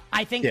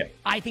 I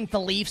think the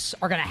Leafs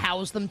are going to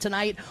house them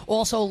tonight.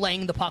 Also,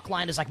 laying the puck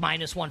line is like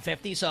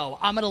 -150, so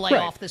I'm going to lay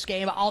off this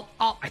game. I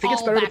think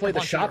it's better to play the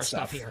shot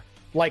stuff here.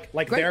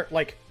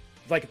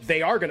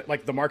 They are gonna,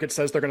 like the market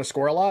says they're gonna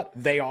score a lot.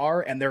 They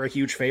are, and they're a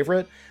huge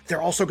favorite.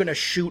 They're also gonna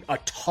shoot a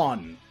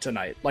ton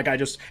tonight.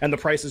 And the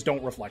prices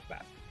don't reflect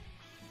that.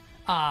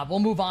 We'll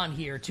move on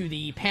here to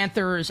the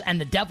Panthers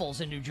and the Devils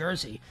in New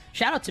Jersey.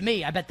 Shout out to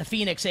me. I bet the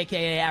Phoenix,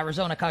 a.k.a.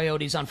 Arizona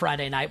Coyotes, on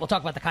Friday night. We'll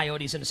talk about the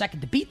Coyotes in a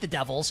second to beat the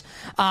Devils.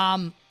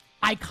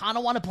 I kind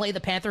of want to play the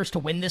Panthers to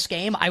win this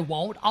game. I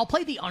won't. I'll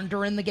play the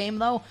under in the game,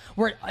 though,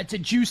 where it's a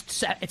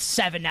juiced it's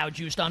 7 now,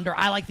 juiced under.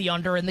 I like the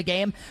under in the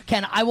game.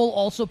 Ken, I will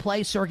also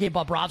play Sergei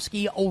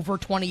Bobrovsky over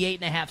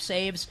 28.5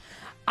 saves.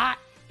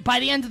 By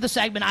the end of the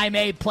segment, I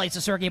may place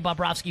a Sergei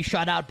Bobrovsky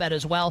shutout bet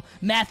as well.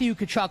 Matthew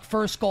Tkachuk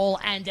first goal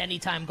and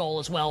anytime goal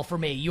as well for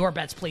me. Your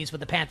bets, please, with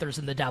the Panthers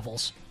and the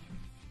Devils.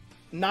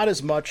 Not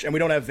as much, and we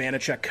don't have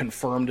Vanacek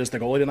confirmed as the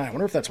goalie tonight. I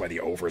wonder if that's why the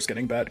over is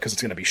getting bet, because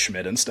it's going to be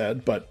Schmidt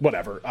instead. But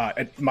whatever.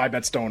 My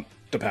bets don't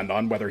depend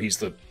on whether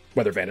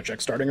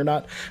Vanacek's starting or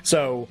not.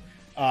 So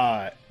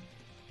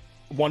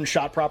one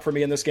shot prop for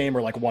me in this game,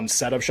 or like one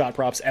set of shot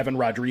props. Evan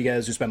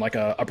Rodriguez, who's been like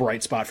a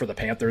bright spot for the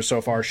Panthers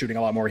so far, shooting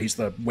a lot more. He's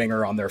the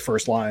winger on their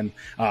first line.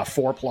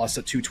 4+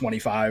 at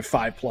 225,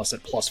 5+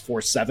 at plus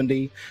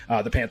 470.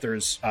 The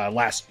Panthers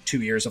last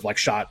 2 years have like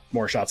shot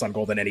more shots on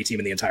goal than any team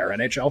in the entire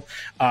NHL.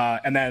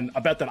 And then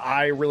a bet that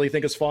I really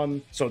think is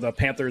fun. So the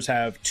Panthers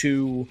have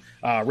two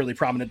really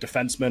prominent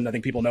defensemen. I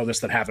think people know this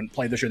that haven't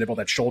played this year. They both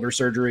had shoulder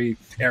surgery.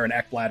 Aaron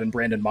Ekblad and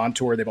Brandon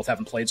Montour. They both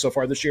haven't played so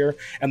far this year.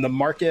 And the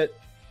market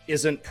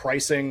isn't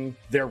pricing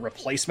their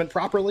replacement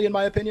properly, in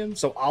my opinion.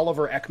 So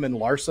Oliver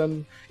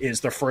Ekman-Larsson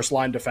is their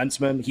first-line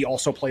defenseman. He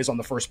also plays on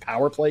the first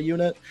power play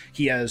unit.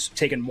 He has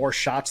taken more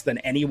shots than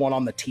anyone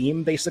on the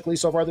team, basically,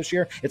 so far this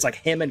year. It's like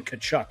him and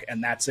Kachuk,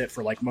 and that's it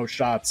for, like, most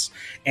shots.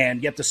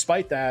 And yet,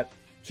 despite that,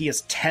 he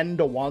is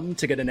 10-1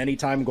 to get an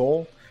anytime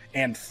goal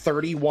and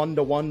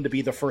 31-1 to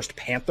be the first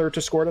Panther to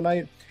score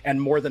tonight,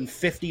 and more than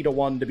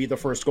 50-1 to be the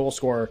first goal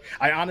scorer.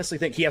 I honestly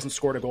think he hasn't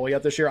scored a goal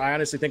yet this year. I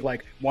honestly think,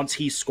 like, once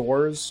he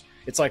scores,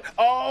 it's like,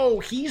 oh,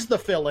 he's the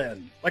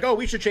fill-in. Like, oh,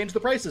 we should change the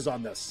prices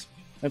on this.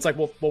 And it's like,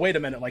 well, wait a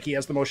minute. Like, he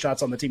has the most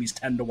shots on the team. He's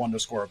 10-1 to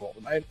score a goal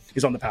tonight.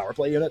 He's on the power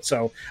play unit.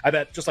 So I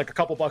bet just like a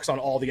couple bucks on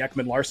all the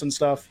Ekman-Larsson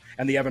stuff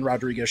and the Evan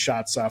Rodriguez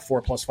shots, 4+,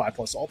 5+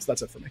 alts.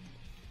 That's it for me.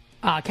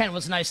 Ken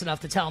was nice enough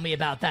to tell me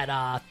about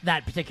that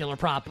particular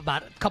prop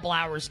about a couple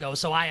hours ago,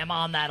 so I am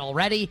on that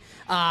already.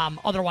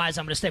 Otherwise,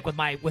 I'm going to stick with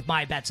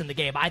my bets in the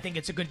game. I think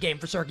it's a good game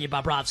for Sergei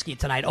Bobrovsky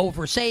tonight.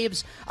 Over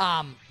saves.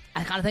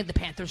 I kind of think the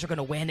Panthers are going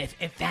to win.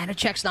 If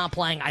Vanacek's not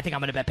playing, I think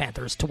I'm going to bet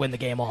Panthers to win the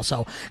game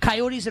also.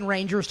 Coyotes and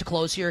Rangers to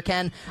close here,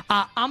 Ken.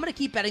 I'm going to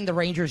keep betting the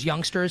Rangers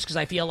youngsters because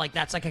I feel like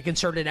that's like a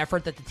concerted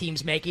effort that the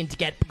team's making to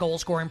get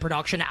goal-scoring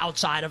production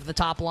outside of the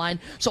top line.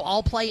 So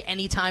I'll play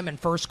anytime and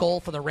first goal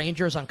for the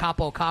Rangers on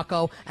Capo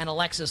Caco and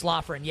Alexis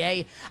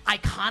Lafreniere. I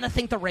kind of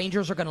think the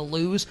Rangers are going to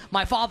lose.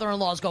 My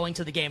father-in-law is going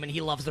to the game, and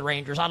he loves the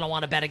Rangers. I don't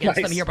want to bet against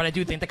them here, but I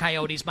do think the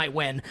Coyotes might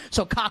win.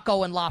 So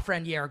Caco and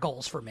Lafreniere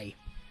goals for me.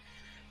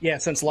 Yeah,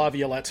 since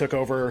Laviolette took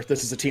over,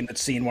 this is a team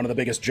that's seen one of the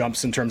biggest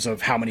jumps in terms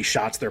of how many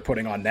shots they're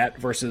putting on net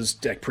versus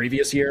like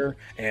previous year.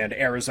 And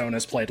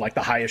Arizona's played like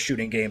the highest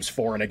shooting games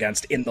for and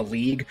against in the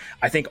league.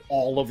 I think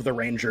all of the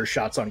Rangers'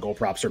 shots on goal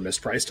props are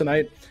mispriced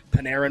tonight.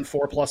 Panarin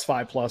 4+,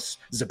 5+,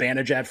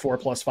 Zibanejad 4+,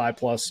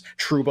 5+,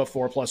 Trouba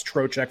 4+,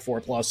 Trocheck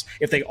 4+.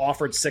 If they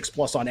offered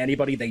 6+ on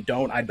anybody, they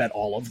don't. I'd bet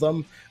all of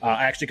them.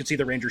 I actually could see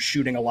the Rangers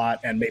shooting a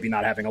lot and maybe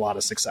not having a lot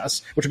of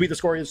success, which would be the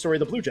story of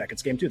the Blue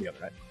Jackets game 2 the other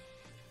night.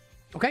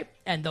 Okay,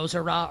 and those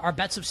are our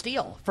bets of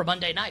steel for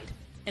Monday night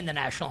in the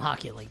National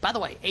Hockey League. By the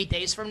way, 8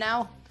 days from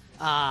now,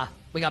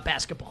 we got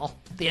basketball.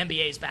 The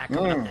NBA's back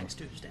coming up next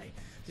Tuesday.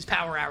 These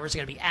power hours are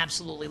going to be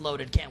absolutely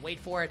loaded. Can't wait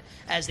for it.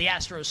 As the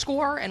Astros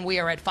score, and we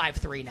are at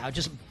 5-3 now.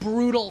 Just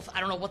brutal.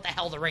 I don't know what the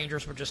hell the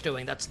Rangers were just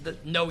doing. That's the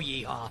no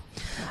yeehaw.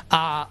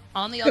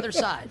 On the other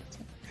side,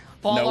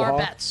 all our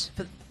bets,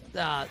 for,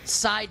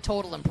 side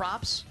total and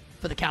props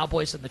for the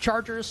Cowboys and the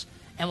Chargers,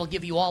 and we'll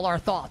give you all our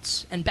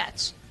thoughts and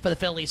bets for the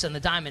Phillies and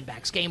the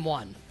Diamondbacks, Game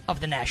 1 of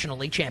the National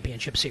League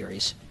Championship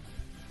Series.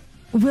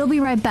 We'll be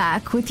right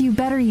back with You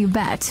Better You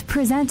Bet,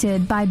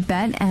 presented by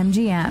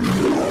BetMGM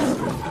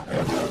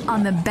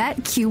on the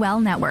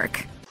BetQL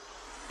Network.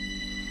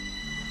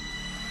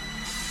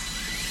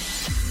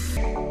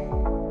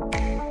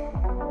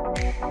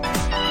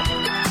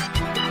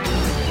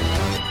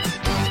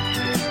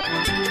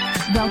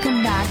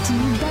 Welcome back to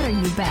You Better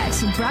You Bet,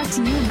 brought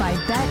to you by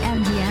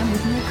BetMGM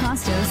with Nick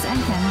Costos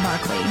and Ken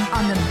Barkley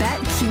on the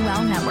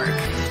BetQL Network.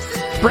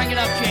 Bring it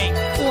up, Jake,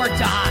 or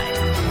die.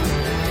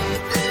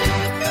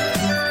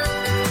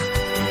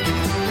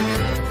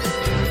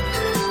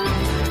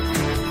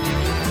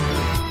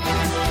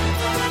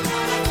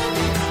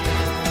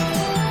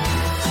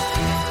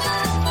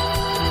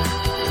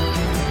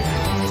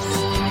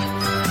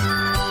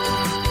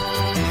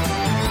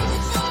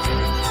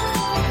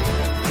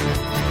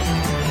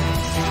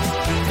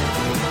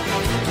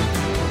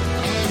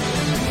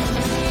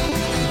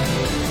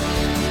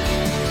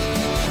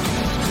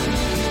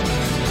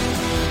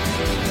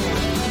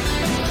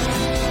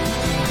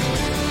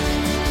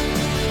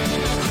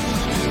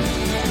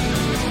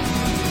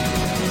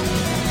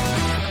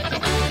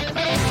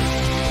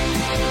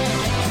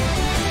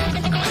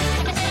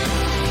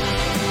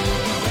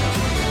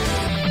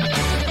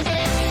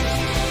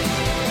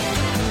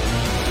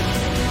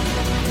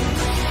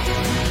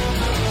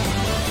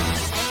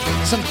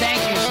 Some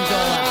thank yous to go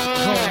out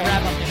before we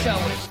wrap up the show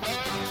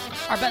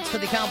with our bets for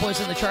the Cowboys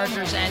and the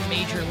Chargers and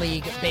Major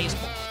League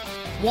Baseball.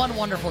 One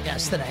wonderful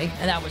guest today,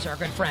 and that was our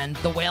good friend,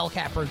 the whale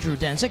capper, Drew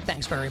Denzik.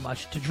 Thanks very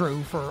much to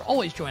Drew for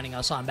always joining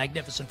us on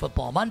Magnificent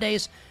Football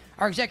Mondays.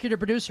 Our executive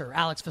producer,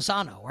 Alex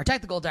Fasano. Our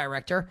technical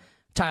director,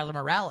 Tyler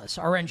Morales.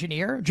 Our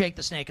engineer, Jake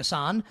the Snake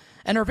Hassan.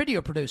 And our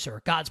video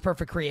producer, God's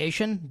Perfect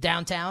Creation,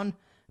 Downtown,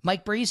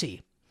 Mike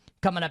Breezy.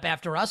 Coming up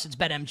after us, it's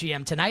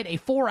BetMGM tonight, a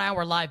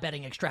 4-hour live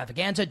betting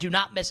extravaganza. Do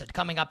not miss it.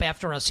 Coming up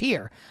after us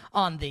here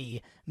on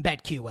the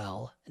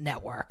BetQL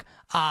Network.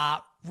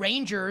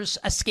 Rangers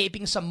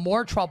escaping some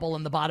more trouble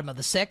in the bottom of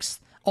the 6th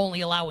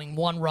only allowing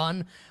 1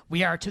 run.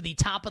 We are to the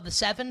top of the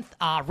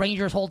 7th.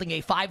 Rangers holding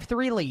a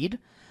 5-3 lead.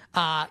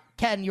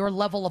 Ken, your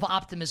level of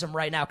optimism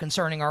right now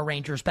concerning our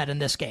Rangers bet in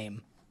this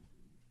game?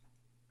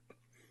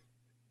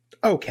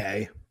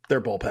 Okay.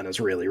 Their bullpen is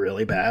really,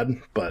 really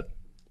bad, but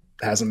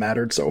hasn't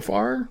mattered so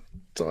far.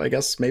 So I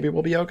guess maybe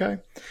we'll be okay.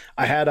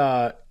 I had,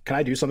 can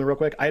I do something real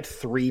quick? I had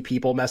 3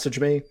 people message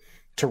me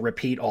to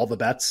repeat all the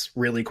bets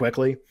really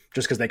quickly,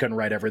 just because they couldn't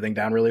write everything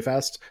down really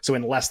fast. So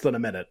in less than a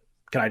minute,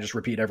 can I just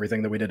repeat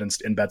everything that we did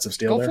in Bets of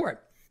Steel? Go for it.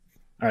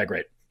 All right,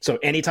 great. So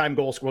anytime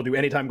goals, we'll do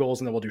anytime goals,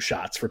 and then we'll do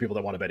shots for people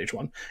that want to bet each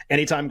one.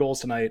 Anytime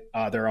goals tonight,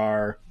 there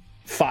are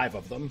 5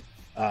 of them.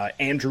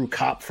 Andrew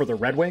Kopp for the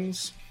Red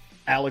Wings,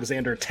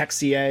 Alexander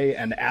Texier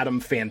and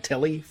Adam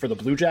Fantilli for the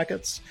Blue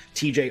Jackets,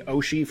 TJ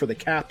Oshie for the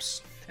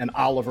Caps, and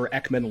Oliver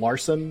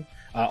Ekman-Larsson,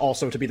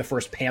 also to be the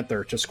first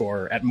Panther to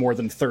score at more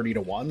than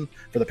 30-1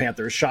 for the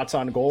Panthers. Shots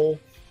on goal,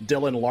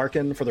 Dylan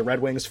Larkin for the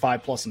Red Wings,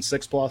 5+ and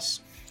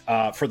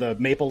 6+. For the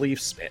Maple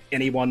Leafs,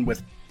 anyone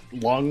with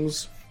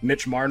lungs,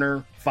 Mitch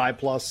Marner,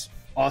 5+.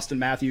 Austin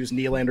Matthews,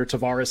 Nylander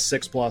Tavares,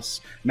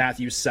 6+.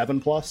 Matthews,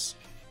 7+.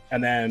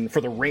 And then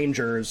for the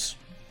Rangers,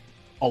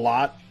 a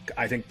lot.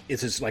 I think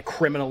this is like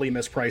criminally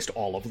mispriced,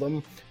 all of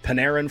them.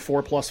 Panarin,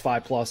 4+,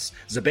 5+.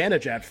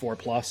 Zibanejad,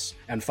 4+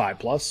 and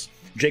 5+.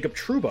 Jacob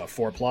Trouba,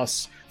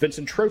 4+.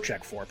 Vincent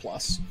Trocheck,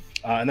 4+.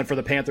 And then for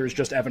the Panthers,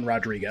 just Evan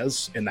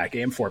Rodriguez in that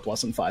game,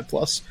 4+ and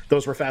 5+.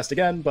 Those were fast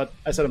again, but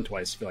I said them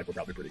twice. I feel like we're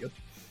probably pretty good.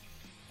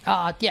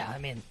 Yeah, I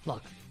mean,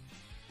 look.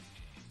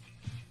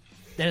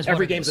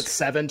 Every game's at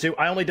 7, too.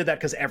 I only did that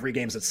because every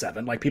game's at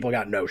 7. Like, people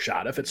got no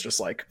shot if it's just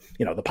like,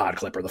 the pod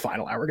clip or the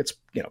final hour gets,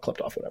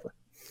 clipped off, whatever.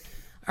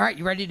 All right,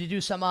 you ready to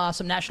do some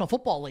National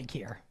Football League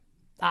here?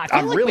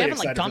 I'm like really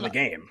excited for the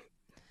game.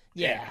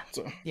 Yeah.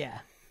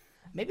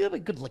 Maybe it'll be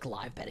a good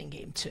live betting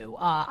game, too.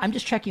 I'm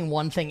just checking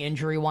one thing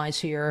injury-wise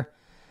here.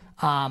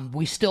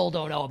 We still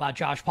don't know about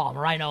Josh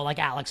Palmer. I know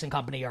Alex and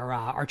company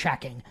are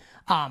checking.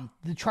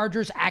 The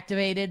Chargers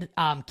activated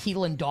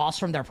Keelan Doss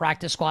from their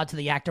practice squad to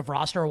the active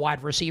roster, a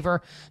wide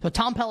receiver. So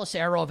Tom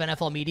Pelissero of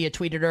NFL Media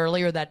tweeted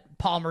earlier that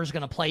Palmer's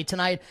going to play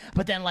tonight,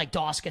 but then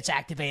Doss gets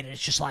activated.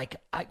 It's just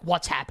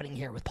what's happening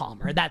here with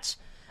Palmer? That's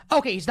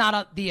okay. He's not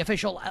on the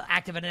official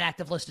active and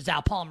inactive list is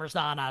out. Palmer's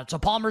not on it. So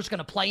Palmer's going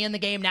to play in the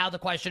game. Now the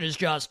question is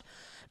just,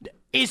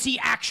 is he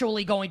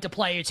actually going to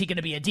play? Is he going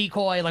to be a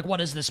decoy? What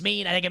does this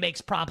mean? I think it makes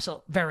props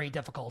very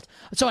difficult.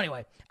 So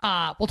anyway,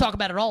 we'll talk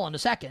about it all in a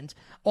second.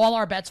 All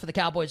our bets for the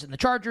Cowboys and the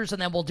Chargers, and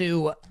then we'll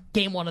do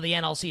game 1 of the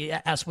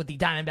NLCS with the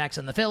Diamondbacks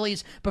and the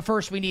Phillies. But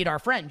first, we need our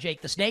friend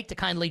Jake the Snake to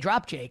kindly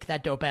drop Jake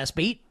that dope-ass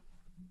beat.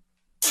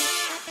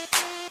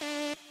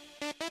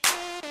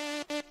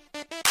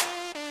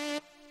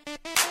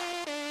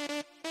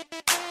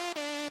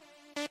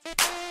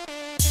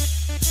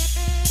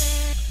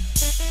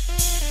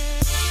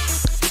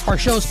 Our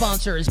show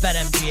sponsor is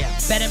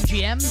BetMGM.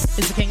 BetMGM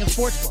is the king of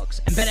sportsbooks,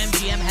 and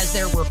BetMGM has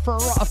their Refer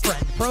a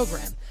Friend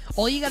program.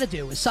 All you got to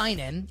do is sign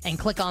in and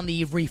click on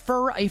the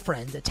Refer a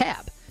Friend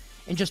tab.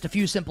 In just a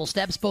few simple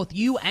steps, both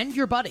you and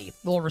your buddy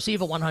will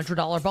receive a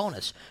 $100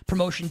 bonus.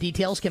 Promotion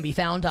details can be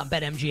found on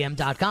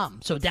BetMGM.com.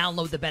 So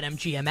download the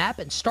BetMGM app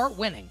and start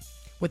winning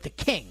with the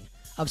king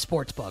of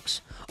sportsbooks.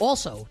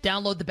 Also,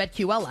 download the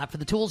BetQL app for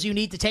the tools you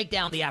need to take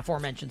down the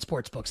aforementioned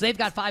sportsbooks. They've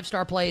got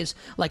 5-star plays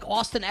like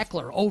Austin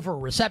Eckler over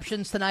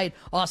receptions tonight.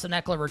 Austin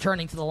Eckler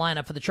returning to the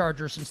lineup for the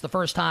Chargers since the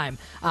first time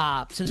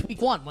since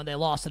week 1 when they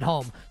lost at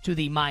home to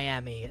the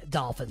Miami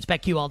Dolphins.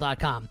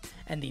 BetQL.com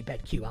and the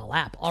BetQL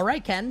app. All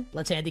right, Ken,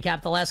 let's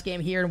handicap the last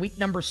game here in week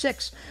number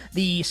 6.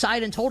 The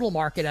side and total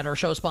market at our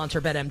show sponsor,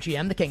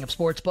 BetMGM, the king of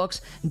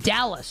sportsbooks.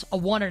 Dallas, a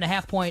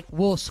 1.5-point,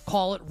 we'll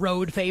call it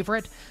road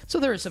favorite. So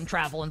there is some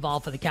travel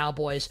involved for the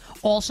Cowboys.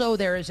 Also,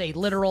 there is a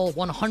literal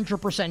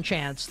 100%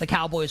 chance the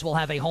Cowboys will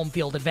have a home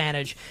field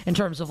advantage in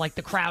terms of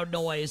the crowd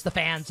noise, the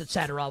fans,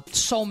 etc.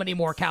 So many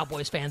more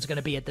Cowboys fans going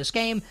to be at this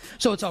game.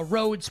 So it's a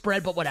road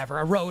spread, but whatever,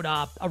 a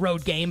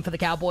road game for the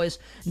Cowboys.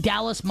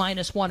 Dallas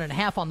minus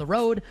 1.5 on the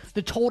road.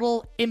 The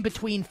total in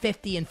between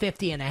 50 and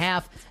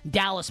 50.5.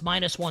 Dallas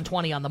minus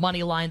 120 on the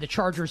money line. The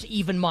Chargers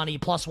even money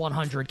plus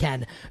 100,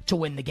 Ken, to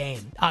win the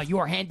game.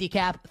 Your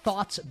handicap,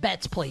 thoughts,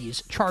 bets,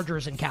 please.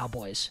 Chargers and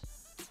Cowboys.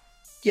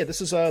 Yeah,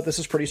 this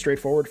is pretty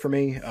straightforward for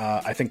me.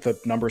 I think the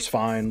number's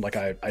fine.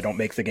 I don't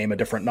make the game a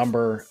different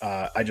number.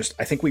 I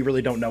think we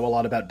really don't know a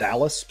lot about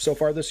Dallas so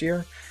far this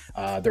year.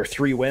 Their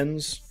 3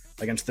 wins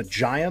against the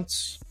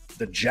Giants,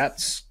 the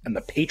Jets, and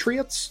the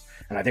Patriots.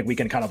 And I think we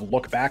can kind of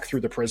look back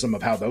through the prism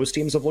of how those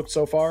teams have looked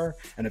so far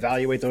and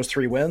evaluate those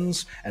 3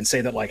 wins and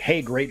say that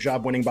hey, great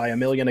job winning by 1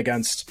 million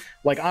against,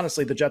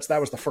 honestly, the Jets. That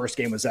was the first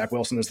game with Zach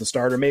Wilson as the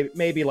starter.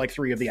 Maybe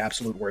 3 of the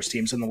absolute worst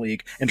teams in the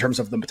league in terms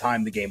of the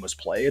time the game was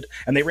played.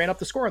 And they ran up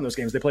the score in those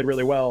games. They played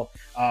really well.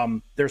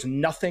 There's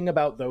nothing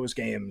about those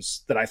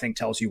games that I think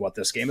tells you what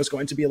this game is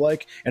going to be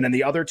like. And then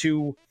the other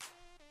 2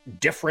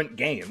 different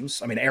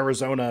games. I mean,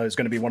 Arizona is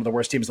going to be one of the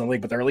worst teams in the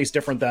league, but they're at least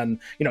different than,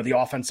 the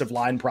offensive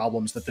line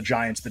problems that the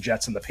Giants, the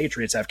Jets, and the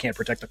Patriots have. Can't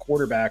protect the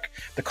quarterback.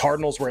 The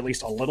Cardinals were at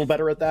least a little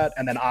better at that.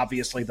 And then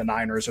obviously the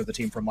Niners are the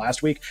team from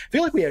last week. I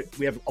feel like we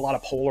have a lot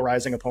of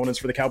polarizing opponents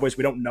for the Cowboys.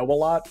 We don't know a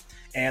lot.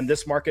 And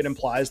this market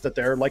implies that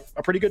they're like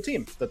a pretty good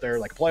team, that they're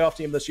like a playoff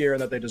team this year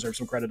and that they deserve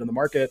some credit in the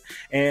market.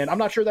 And I'm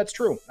not sure that's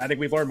true. I think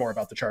we've learned more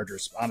about the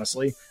Chargers,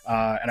 honestly.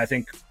 And I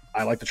think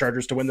I like the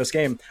Chargers to win this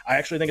game. I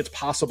actually think it's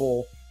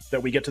possible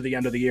that we get to the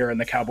end of the year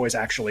and the Cowboys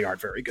actually aren't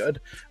very good.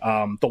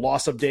 The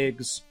loss of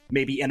Diggs,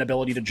 maybe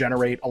inability to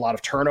generate a lot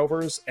of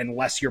turnovers,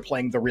 unless you're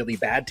playing the really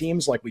bad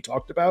teams like we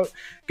talked about,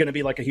 going to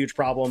be like a huge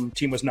problem.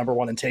 Team was number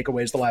one in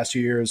takeaways the last 2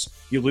 years.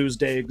 You lose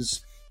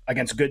Diggs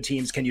against good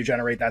teams. Can you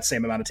generate that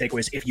same amount of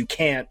takeaways? If you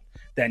can't,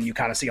 then you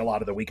kind of see a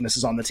lot of the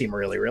weaknesses on the team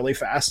really, really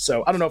fast.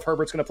 So I don't know if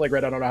Herbert's going to play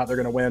great. I don't know how they're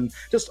going to win.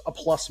 Just a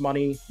plus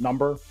money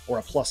number or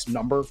a plus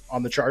number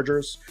on the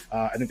Chargers.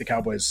 I think the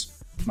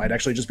Cowboys might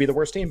actually just be the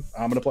worst team.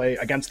 I'm going to play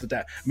against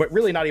but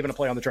really not even a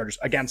play on the Chargers,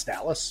 against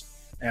Dallas,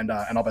 and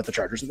I'll bet the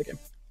Chargers in the game.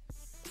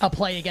 A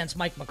play against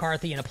Mike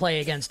McCarthy and a play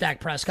against Dak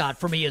Prescott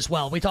for me as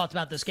well. We talked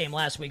about this game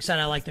last week, said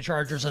I like the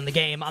Chargers in the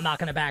game. I'm not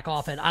going to back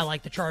off it. I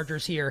like the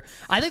Chargers here.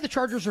 I think the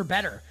Chargers are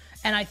better.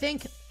 And I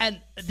think, and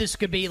this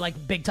could be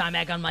like big time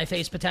egg on my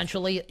face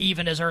potentially,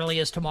 even as early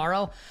as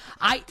tomorrow.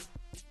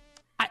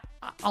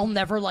 I'll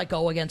never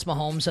go against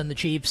Mahomes and the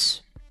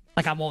Chiefs.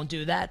 I won't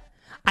do that.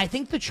 I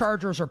think the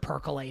Chargers are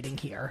percolating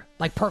here.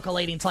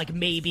 Percolating to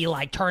maybe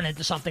turn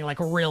into something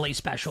really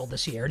special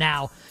this year.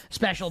 Now,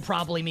 special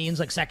probably means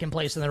second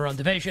place in their own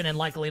division and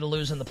likely to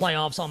lose in the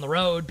playoffs on the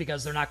road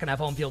because they're not going to have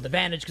home field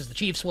advantage because the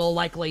Chiefs will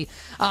likely.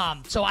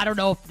 So I don't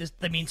know if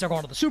that means they're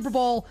going to the Super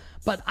Bowl,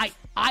 but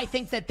I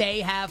think that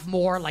they have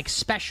more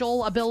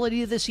special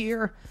ability this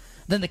year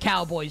than the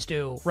Cowboys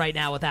do right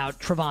now without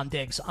Trevon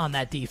Diggs on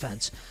that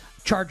defense.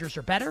 Chargers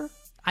are better.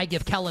 I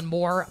give Kellen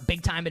Moore a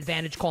big-time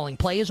advantage calling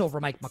plays over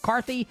Mike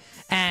McCarthy.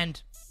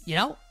 And,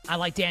 I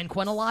like Dan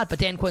Quinn a lot, but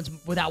Dan Quinn's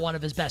without one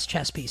of his best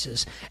chess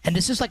pieces. And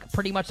this is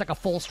pretty much a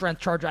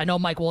full-strength Charger. I know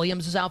Mike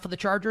Williams is out for the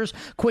Chargers.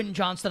 Quentin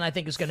Johnston, I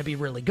think, is going to be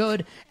really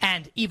good.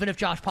 And even if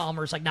Josh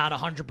Palmer's not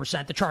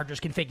 100%, the Chargers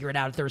can figure it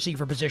out at the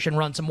receiver position,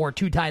 run some more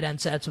two tight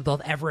end sets with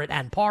both Everett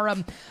and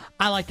Parham.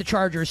 I like the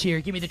Chargers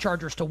here. Give me the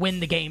Chargers to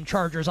win the game.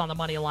 Chargers on the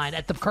money line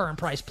at the current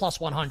price, plus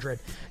 100.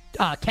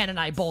 Ken and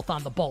I both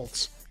on the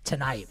Bolts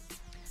tonight.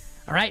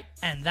 All right,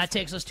 and that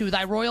takes us to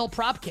thy Royal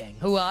Prop King,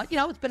 who,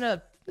 it's been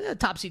a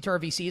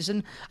topsy-turvy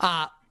season.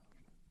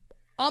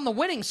 On the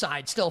winning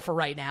side still for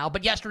right now,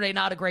 but yesterday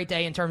not a great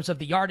day in terms of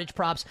the yardage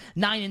props.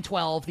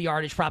 9-12, the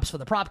yardage props for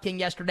the Prop King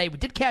yesterday. We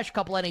did cash a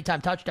couple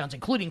anytime touchdowns,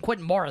 including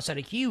Quentin Morris at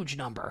a huge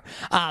number.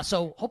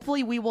 So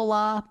hopefully we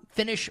will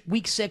finish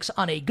Week 6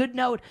 on a good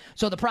note.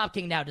 So the Prop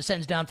King now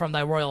descends down from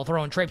thy royal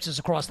throne, traipses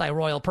across thy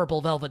royal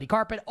purple velvety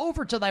carpet,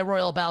 over to thy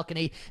royal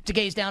balcony to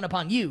gaze down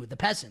upon you, the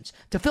peasants,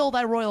 to fill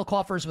thy royal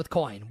coffers with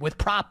coin, with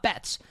prop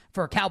bets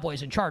for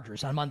Cowboys and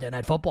Chargers on Monday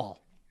Night Football.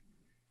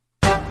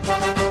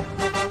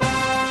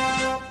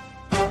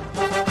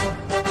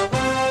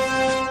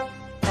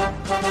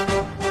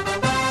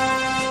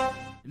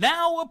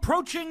 Now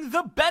approaching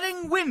the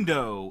betting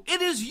window,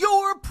 it is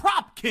your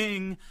prop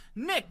king,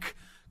 Nick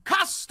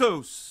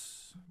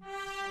Costos.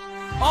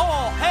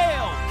 All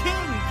hail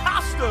King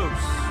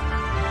Costos.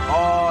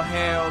 All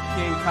hail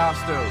King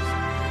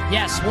Costos.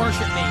 Yes,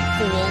 worship me,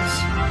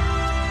 fools.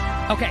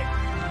 Okay,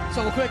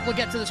 so we'll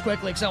get to this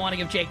quickly because I want to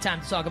give Jake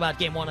time to talk about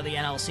Game 1 of the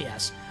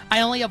NLCS.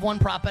 I only have one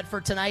prop bet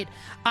for tonight.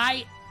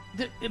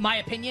 In my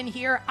opinion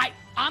here,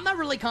 I'm not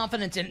really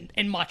confident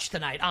in much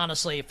tonight,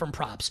 honestly, from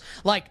props.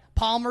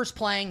 Palmer's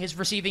playing. His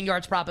receiving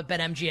yards prop at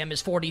BetMGM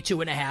is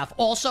 42.5.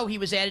 Also, he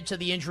was added to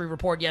the injury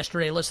report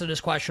yesterday, listed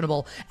as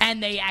questionable,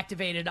 and they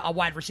activated a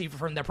wide receiver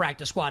from their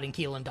practice squad in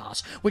Keelan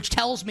Doss, which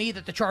tells me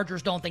that the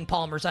Chargers don't think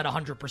Palmer's at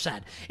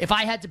 100%. If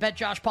I had to bet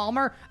Josh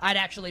Palmer, I'd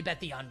actually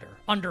bet the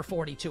under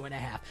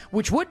 42.5,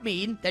 which would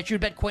mean that you'd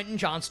bet Quentin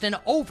Johnston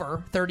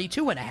over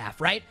 32.5,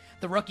 right?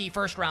 The rookie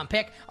first-round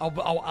pick,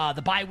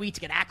 the bye week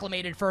to get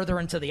acclimated further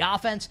into the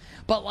offense.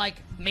 But,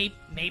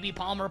 maybe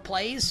Palmer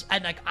plays.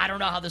 And, I don't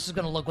know how this is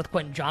going to look with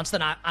Quentin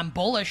Johnston. I'm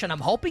bullish, and I'm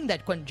hoping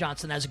that Quentin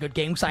Johnston has a good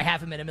game because I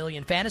have him in a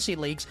million fantasy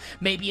leagues.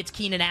 Maybe it's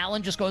Keenan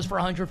Allen just goes for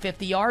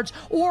 150 yards,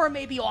 or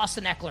maybe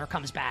Austin Eckler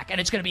comes back,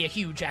 and it's going to be a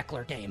huge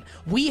Eckler game.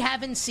 We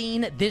haven't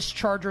seen this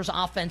Chargers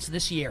offense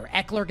this year.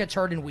 Eckler gets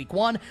hurt in Week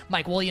 1.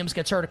 Mike Williams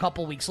gets hurt a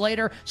couple weeks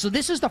later. So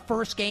this is the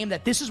first game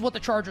that this is what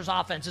the Chargers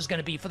offense is going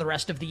to be for the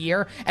rest of the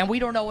year, and we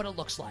don't know what it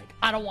looks like.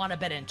 I don't want to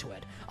bet into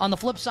it. On the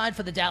flip side,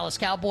 for the Dallas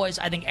Cowboys,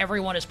 I think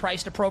everyone is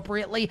priced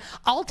appropriately.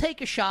 I'll take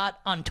a shot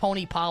on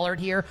Tony Pollard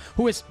here,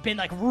 who has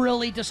been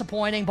really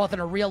disappointing both in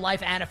a real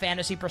life and a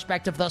fantasy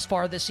perspective thus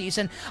far this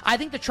season. I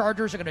think the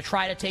Chargers are going to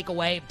try to take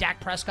away Dak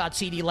Prescott,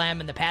 CeeDee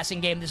Lamb in the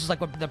passing game. This is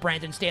the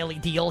Brandon Staley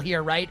deal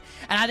here, right?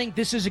 And I think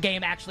this is a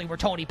game actually where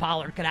Tony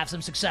Pollard could have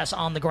some success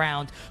on the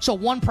ground. So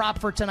one prop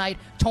for tonight,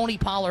 Tony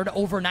Pollard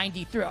over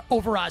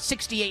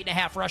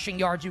 68.5 rushing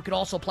yards. You could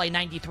also play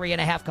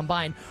 93.5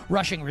 combined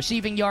rushing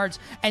receiving yards,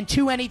 and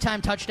 2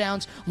 anytime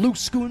touchdowns. Luke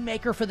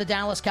Schoonmaker for the the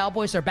Dallas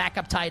Cowboys, their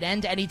backup tight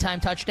end, anytime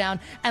touchdown.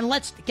 And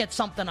let's get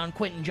something on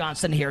Quentin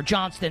Johnston here.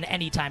 Johnston,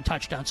 anytime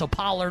touchdown. So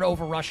Pollard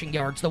over rushing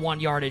yards, the 1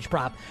 yardage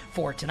prop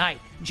for tonight.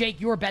 Jake,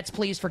 your bets,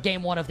 please, for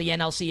game 1 of the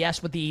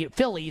NLCS with the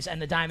Phillies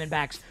and the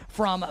Diamondbacks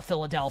from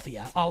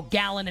Philadelphia. Oh,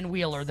 Gallen and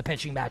Wheeler, the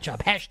pitching matchup.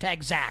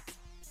 Hashtag Zach.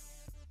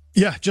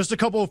 Yeah, just a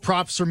couple of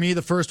props for me.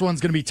 The first one's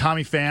going to be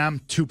Tommy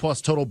Pham,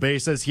 2+ total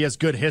bases. He has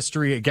good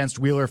history against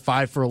Wheeler,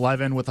 5 for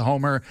 11 with a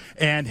homer,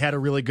 and had a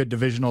really good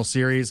divisional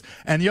series.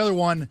 And the other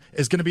one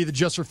is going to be the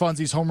Just for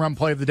Funsies home run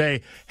play of the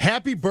day.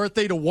 Happy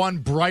birthday to one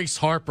Bryce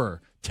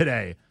Harper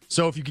today.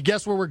 So if you could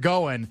guess where we're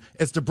going,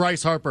 it's to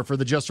Bryce Harper for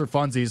the Just for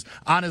Funsies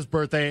on his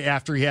birthday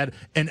after he had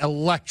an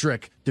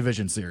electric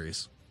division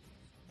series.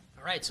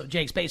 All right, so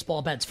Jake's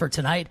baseball bets for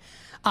tonight.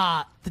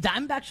 The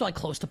Diamondbacks are like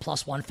close to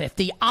plus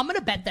 150. I'm going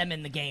to bet them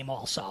in the game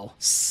also.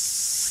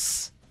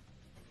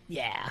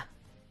 Yeah.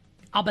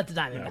 I'll bet the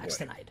Diamondbacks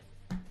tonight.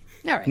 All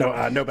right.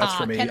 No bets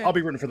for me. Ken, I'll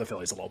be rooting for the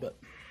Phillies a little bit.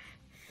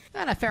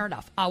 Fair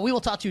enough. We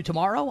will talk to you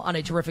tomorrow on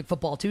a terrific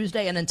Football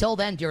Tuesday. And until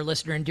then, dear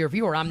listener and dear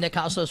viewer, I'm Nick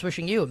Costos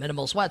wishing you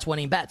minimal sweats,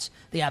 winning bets,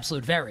 the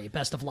absolute very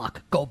best of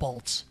luck. Go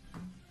Bolts.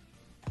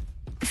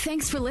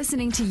 Thanks for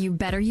listening to You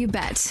Better You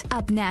Bet.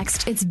 Up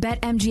next, it's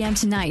BetMGM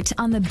Tonight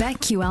on the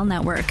BetQL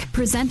Network,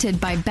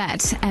 presented by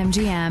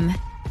BetMGM.